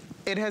 4.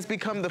 It has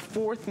become the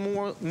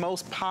 4th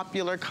most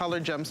popular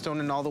colored gemstone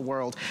in all the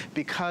world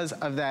because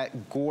of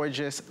that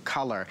gorgeous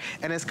color.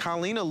 And as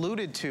Colleen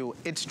alluded to,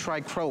 it's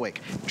trichroic.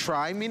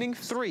 Tri meaning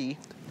 3,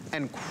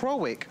 and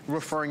chroic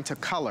referring to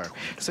color.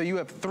 So you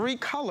have 3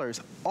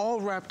 colors all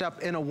wrapped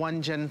up in a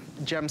one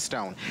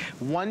gemstone.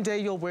 One day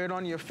you'll wear it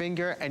on your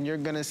finger and you're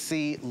gonna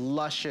see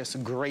luscious,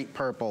 great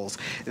purples.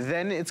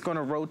 Then it's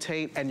gonna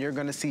rotate and you're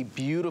gonna see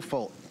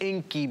beautiful,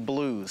 inky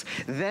blues.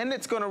 Then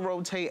it's gonna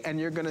rotate and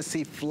you're gonna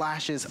see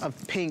flashes of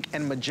pink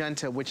and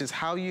magenta, which is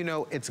how you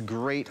know it's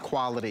great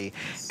quality.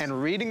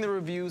 And reading the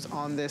reviews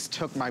on this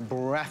took my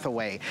breath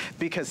away,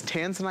 because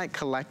Tanzanite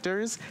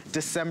collectors,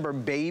 December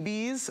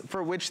babies,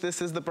 for which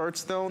this is the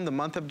birthstone, the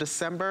month of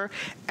December,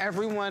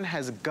 everyone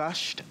has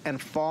gushed and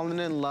fallen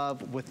in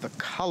love with the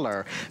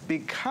color,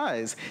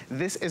 because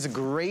this is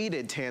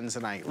graded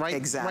Tanzanite, right?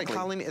 Exactly. Right,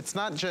 Colleen? It's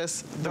not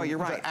just the, you're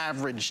right. the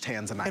average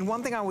Tanzanite. And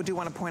one thing I do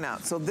want to point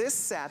out, so this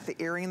set, the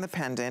earring and the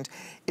pendant,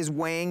 is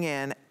weighing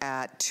in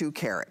at 2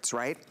 carats,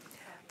 right?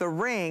 The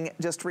ring,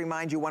 just to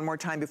remind you one more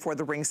time before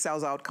the ring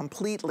sells out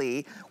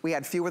completely, we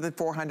had fewer than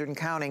 400 and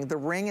counting. The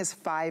ring is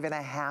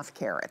 5.5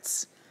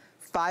 carats.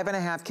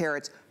 5.5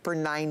 carats for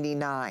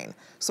 $99.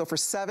 So for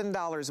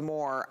 $7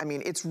 more, I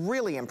mean, it's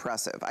really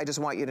impressive. I just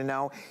want you to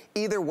know.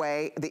 Either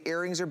way, the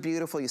earrings are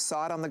beautiful. You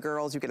saw it on the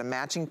girls. You get a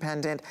matching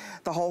pendant.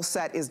 The whole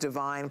set is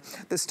divine.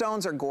 The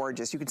stones are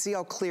gorgeous. You can see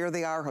how clear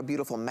they are, how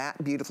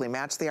beautifully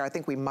matched they are. I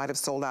think we might have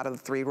sold out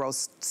of the 3-row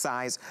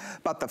size,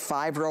 but the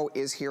 5-row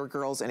is here,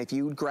 girls. And if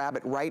you grab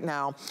it right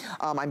now,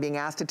 I'm being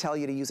asked to tell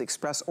you to use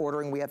express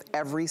ordering. We have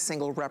every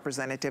single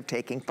representative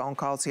taking phone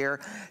calls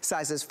here.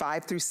 Sizes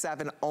 5 through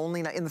 7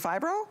 only in the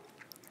 5-row?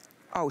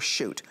 Oh,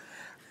 shoot.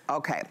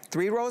 Okay,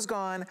 3 rows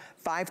gone,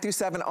 5 through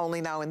 7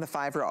 only now in the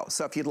 5-row.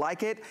 So if you'd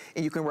like it,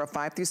 and you can wear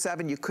 5 through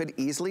 7, you could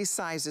easily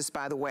size this,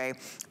 by the way.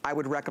 I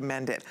would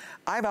recommend it.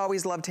 I've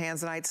always loved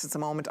Tanzanite since the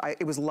moment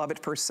it was love at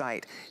first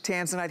sight.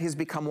 Tanzanite has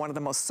become one of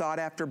the most sought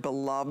after,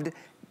 beloved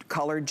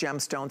colored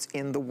gemstones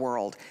in the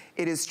world.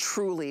 It is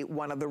truly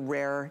one of the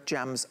rare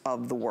gems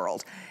of the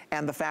world.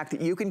 And the fact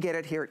that you can get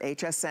it here at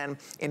HSN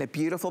in a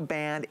beautiful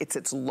band, it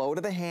sits low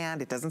to the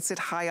hand, it doesn't sit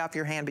high off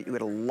your hand, but you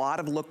get a lot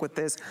of look with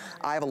this.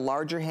 I have a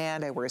larger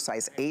hand, I wear a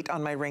size 8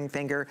 on my ring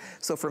finger,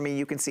 so for me,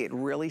 you can see it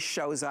really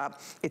shows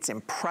up. It's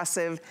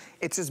impressive,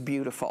 it's just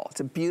beautiful.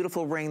 It's a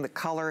beautiful ring, the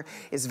color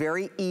is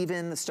very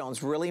even, the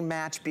stones really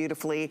match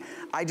beautifully.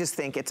 I just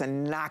think it's a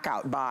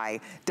knockout buy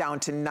down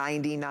to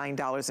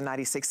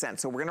 $99.96.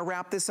 So we're gonna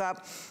wrap this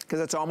up because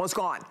it's almost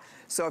gone.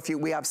 So if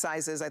we have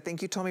sizes, I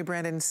think you told me,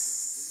 Brandon,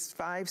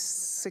 5,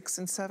 6,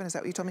 and 7, is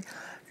that what you told me?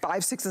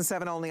 5, 6, and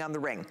 7 only on the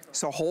ring.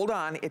 So hold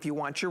on if you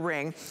want your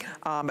ring.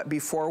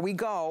 Before we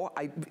go,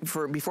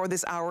 before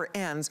this hour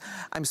ends,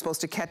 I'm supposed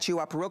to catch you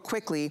up real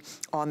quickly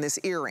on this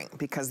earring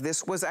because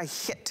this was a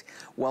hit.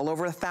 Well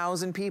over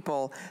 1,000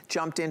 people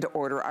jumped in to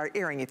order our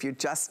earring. If you're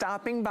just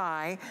stopping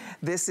by,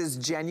 this is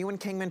genuine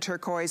Kingman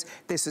turquoise.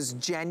 This is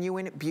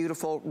genuine,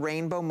 beautiful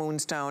rainbow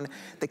moonstone.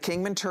 The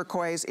Kingman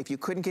turquoise, if you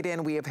couldn't get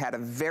in, we have had a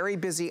very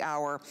busy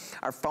hour.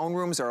 Our phone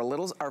lines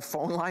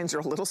are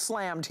a little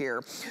slammed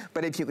here,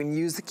 but if you can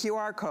use the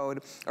QR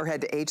code or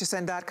head to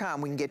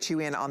hsn.com, we can get you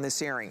in on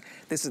this earring.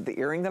 This is the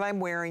earring that I'm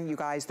wearing. You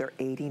guys, they're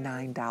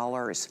 $89.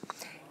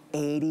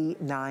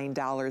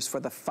 $89 for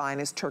the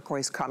finest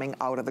turquoise coming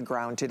out of the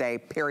ground today,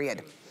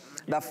 period.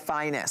 The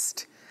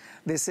finest.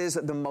 This is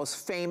the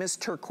most famous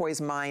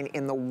turquoise mine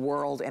in the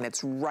world, and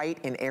it's right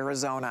in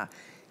Arizona.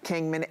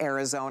 Kingman,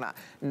 Arizona.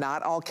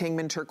 Not all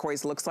Kingman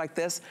turquoise looks like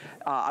this.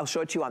 I'll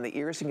show it to you on the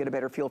ears so you can get a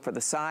better feel for the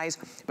size.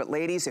 But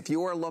ladies, if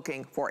you are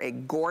looking for a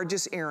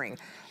gorgeous earring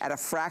at a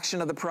fraction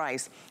of the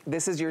price,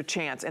 this is your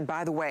chance. And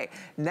by the way,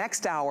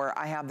 next hour,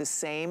 I have the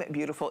same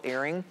beautiful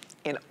earring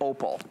in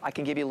opal. I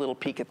can give you a little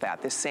peek at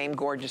that. This same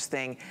gorgeous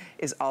thing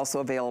is also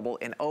available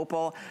in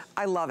opal.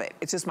 I love it.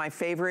 It's just my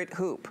favorite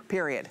hoop,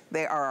 period.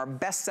 They are our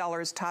best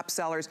sellers, top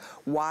sellers.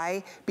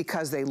 Why?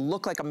 Because they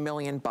look like $1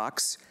 million.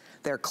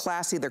 They're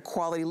classy, they're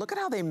quality. Look at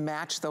how they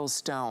match those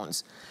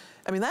stones.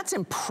 I mean, that's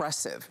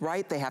impressive,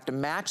 right? They have to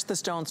match the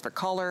stones for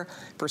color,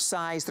 for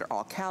size. They're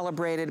all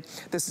calibrated.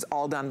 This is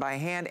all done by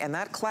hand, and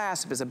that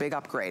clasp is a big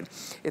upgrade.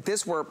 If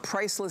this were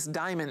priceless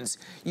diamonds,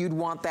 you'd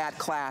want that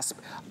clasp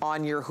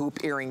on your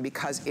hoop earring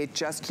because it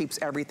just keeps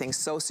everything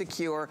so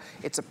secure.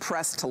 It's a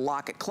press to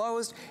lock it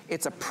closed.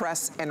 It's a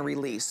press and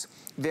release.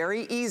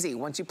 Very easy.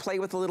 Once you play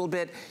with a little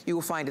bit, you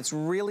will find it's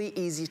really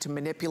easy to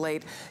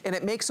manipulate, and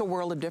it makes a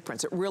world of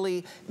difference. It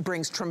really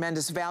brings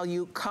tremendous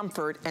value,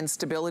 comfort, and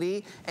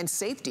stability, and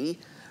safety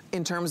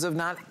in terms of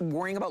not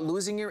worrying about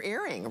losing your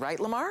earring, right,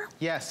 Lamar?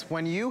 Yes,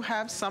 when you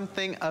have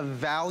something of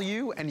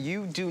value and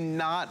you do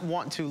not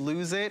want to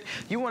lose it,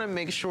 you want to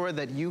make sure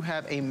that you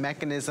have a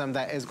mechanism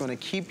that is going to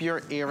keep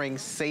your earring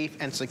safe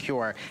and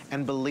secure.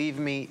 And believe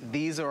me,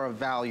 these are of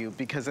value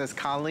because as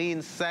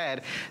Colleen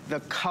said, the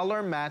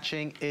color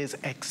matching is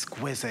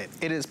exquisite.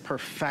 It is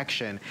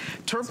perfection.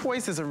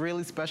 Turquoise is a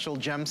really special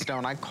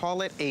gemstone. I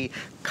call it a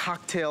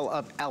cocktail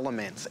of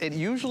elements. It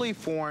usually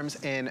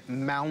forms in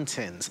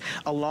mountains,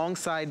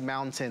 alongside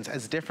mountains,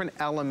 as different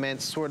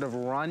elements sort of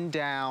run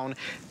down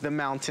the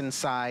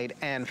mountainside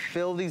and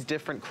fill these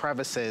different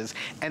crevices,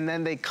 and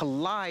then they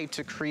collide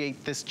to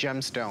create this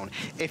gemstone.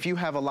 If you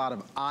have a lot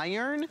of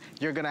iron,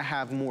 you're gonna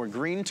have more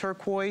green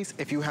turquoise.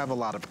 If you have a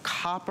lot of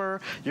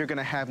copper, you're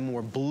gonna have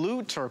more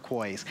blue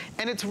turquoise.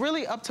 And it's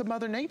really up to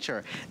Mother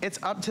Nature. It's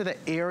up to the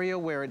area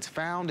where it's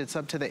found. It's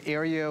up to the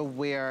area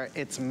where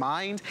it's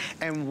mined.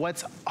 And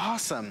what's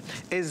awesome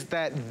is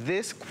that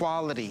this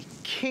quality,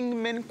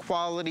 Kingman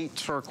quality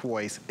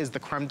turquoise, is the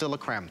creme de la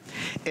creme.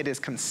 It is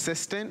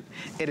consistent,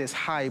 it is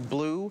high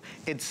blue,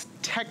 it's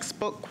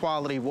textbook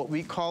quality, what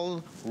we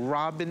call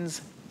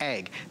robin's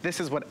egg.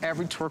 This is what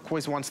every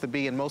turquoise wants to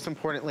be, and most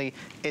importantly,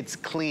 it's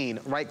clean.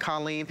 Right,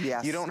 Colleen?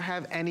 Yes. You don't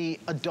have any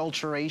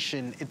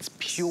adulteration. It's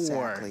pure.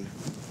 Exactly.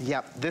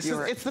 Yep.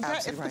 It's the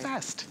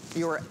best.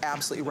 You are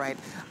absolutely right.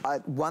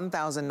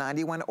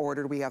 1,091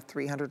 ordered. We have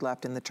 300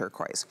 left in the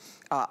turquoise.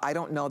 I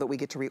don't know that we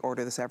get to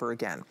reorder this ever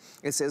again.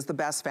 This is the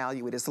best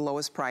value. It is the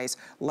lowest price.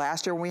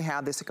 Last year when we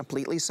had this, it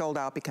completely sold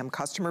out, became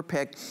customer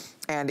picked,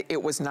 and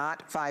it was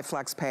not 5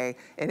 flex pay,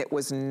 and it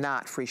was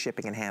not free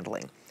shipping and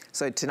handling.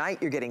 So tonight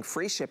you're getting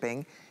free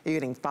shipping, you're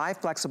getting 5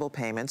 flexible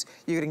payments,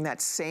 you're getting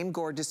that same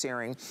gorgeous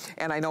earring.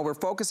 And I know we're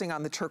focusing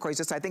on the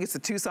turquoise, I think it's the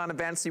Tucson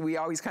event, so we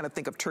always kind of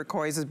think of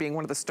turquoise as being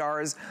one of the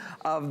stars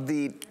of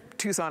the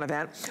Tucson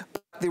event.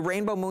 The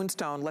rainbow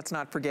moonstone, let's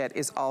not forget,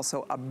 is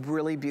also a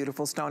really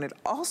beautiful stone. It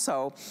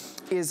also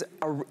is,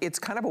 it's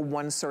kind of a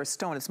one-source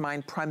stone. It's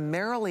mined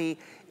primarily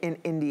in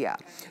India.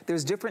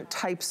 There's different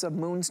types of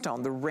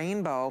moonstone. The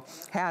rainbow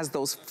has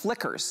those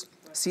flickers.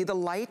 See the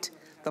light?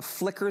 the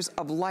flickers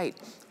of light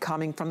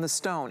coming from the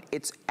stone.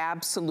 It's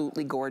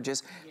absolutely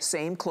gorgeous.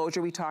 Same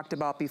closure we talked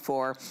about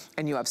before,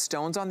 and you have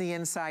stones on the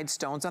inside,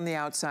 stones on the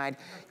outside.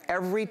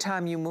 Every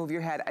time you move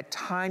your head a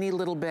tiny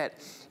little bit,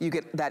 you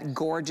get that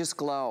gorgeous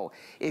glow.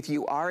 If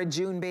you are a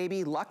June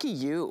baby, lucky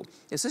you.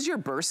 This is your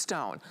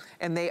birthstone,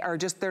 and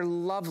they're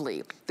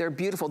lovely. They're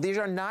beautiful. These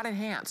are not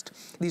enhanced.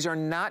 These are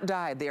not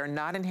dyed. They are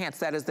not enhanced.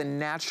 That is the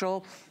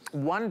natural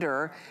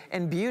wonder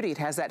and beauty. It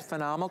has that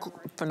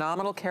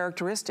phenomenal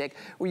characteristic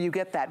where you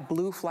get that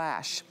blue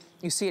flash.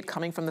 You see it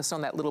coming from the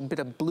stone, that little bit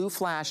of blue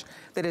flash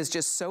that is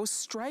just so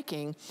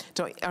striking.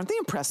 Aren't they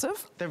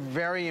impressive? They're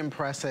very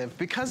impressive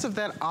because of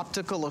that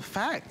optical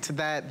effect,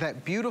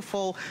 that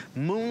beautiful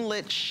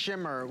moonlit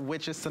shimmer,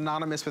 which is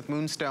synonymous with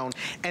moonstone.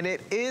 And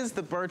it is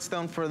the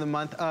birthstone for the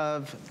month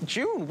of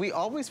June. We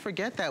always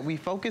forget that. We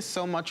focus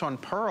so much on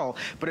pearl,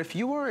 but if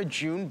you are a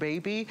June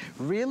baby,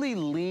 really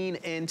lean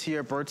into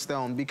your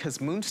birthstone,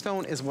 because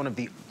moonstone is one of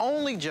the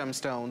only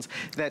gemstones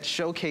that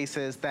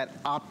showcases that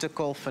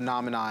optical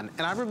phenomenon.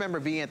 And I remember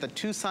being at the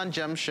Tucson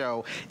Gem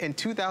Show in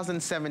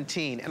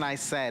 2017, and I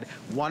said,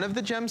 one of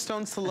the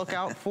gemstones to look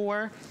out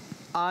for,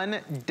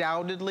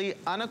 undoubtedly,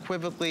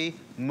 unequivocally,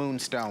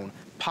 moonstone.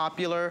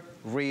 Popular,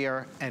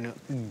 rare, and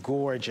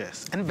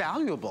gorgeous, and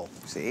valuable.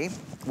 See?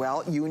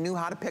 Well, you knew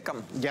how to pick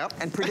them. Yep.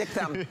 And predict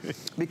them,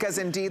 because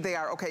indeed they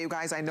are. Okay, you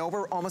guys, I know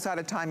we're almost out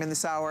of time in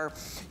this hour.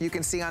 You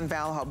can see on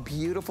Val how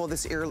beautiful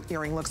this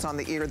earring looks on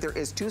the ear. There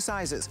is two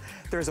sizes.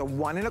 There's a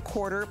 1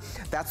 1/4.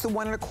 That's the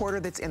 1 1/4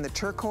 that's in the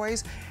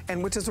turquoise,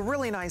 and which is a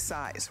really nice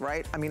size,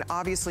 right? I mean,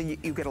 obviously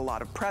you get a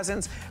lot of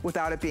presents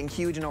without it being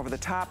huge and over the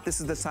top.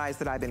 This is the size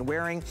that I've been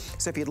wearing.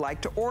 So if you'd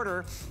like to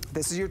order,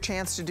 this is your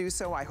chance to do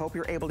so. I hope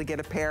you're able to get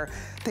a pair.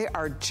 They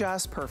are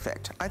just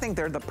perfect. I think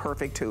they're the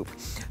perfect hoop.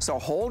 So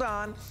hold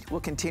on.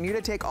 We'll continue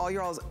to take all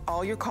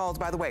your calls.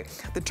 By the way,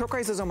 the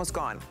turquoise is almost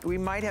gone. We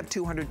might have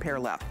 200 pair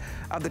left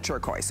of the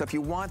turquoise. So if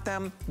you want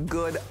them,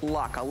 good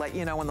luck. I'll let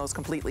you know when those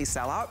completely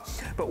sell out.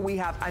 But we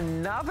have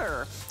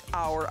another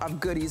hour of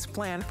goodies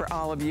planned for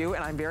all of you,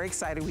 and I'm very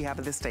excited. We have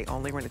a this day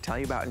only we're going to tell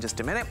you about in just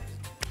a minute.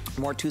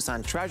 More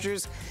Tucson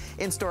treasures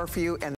in store for you. And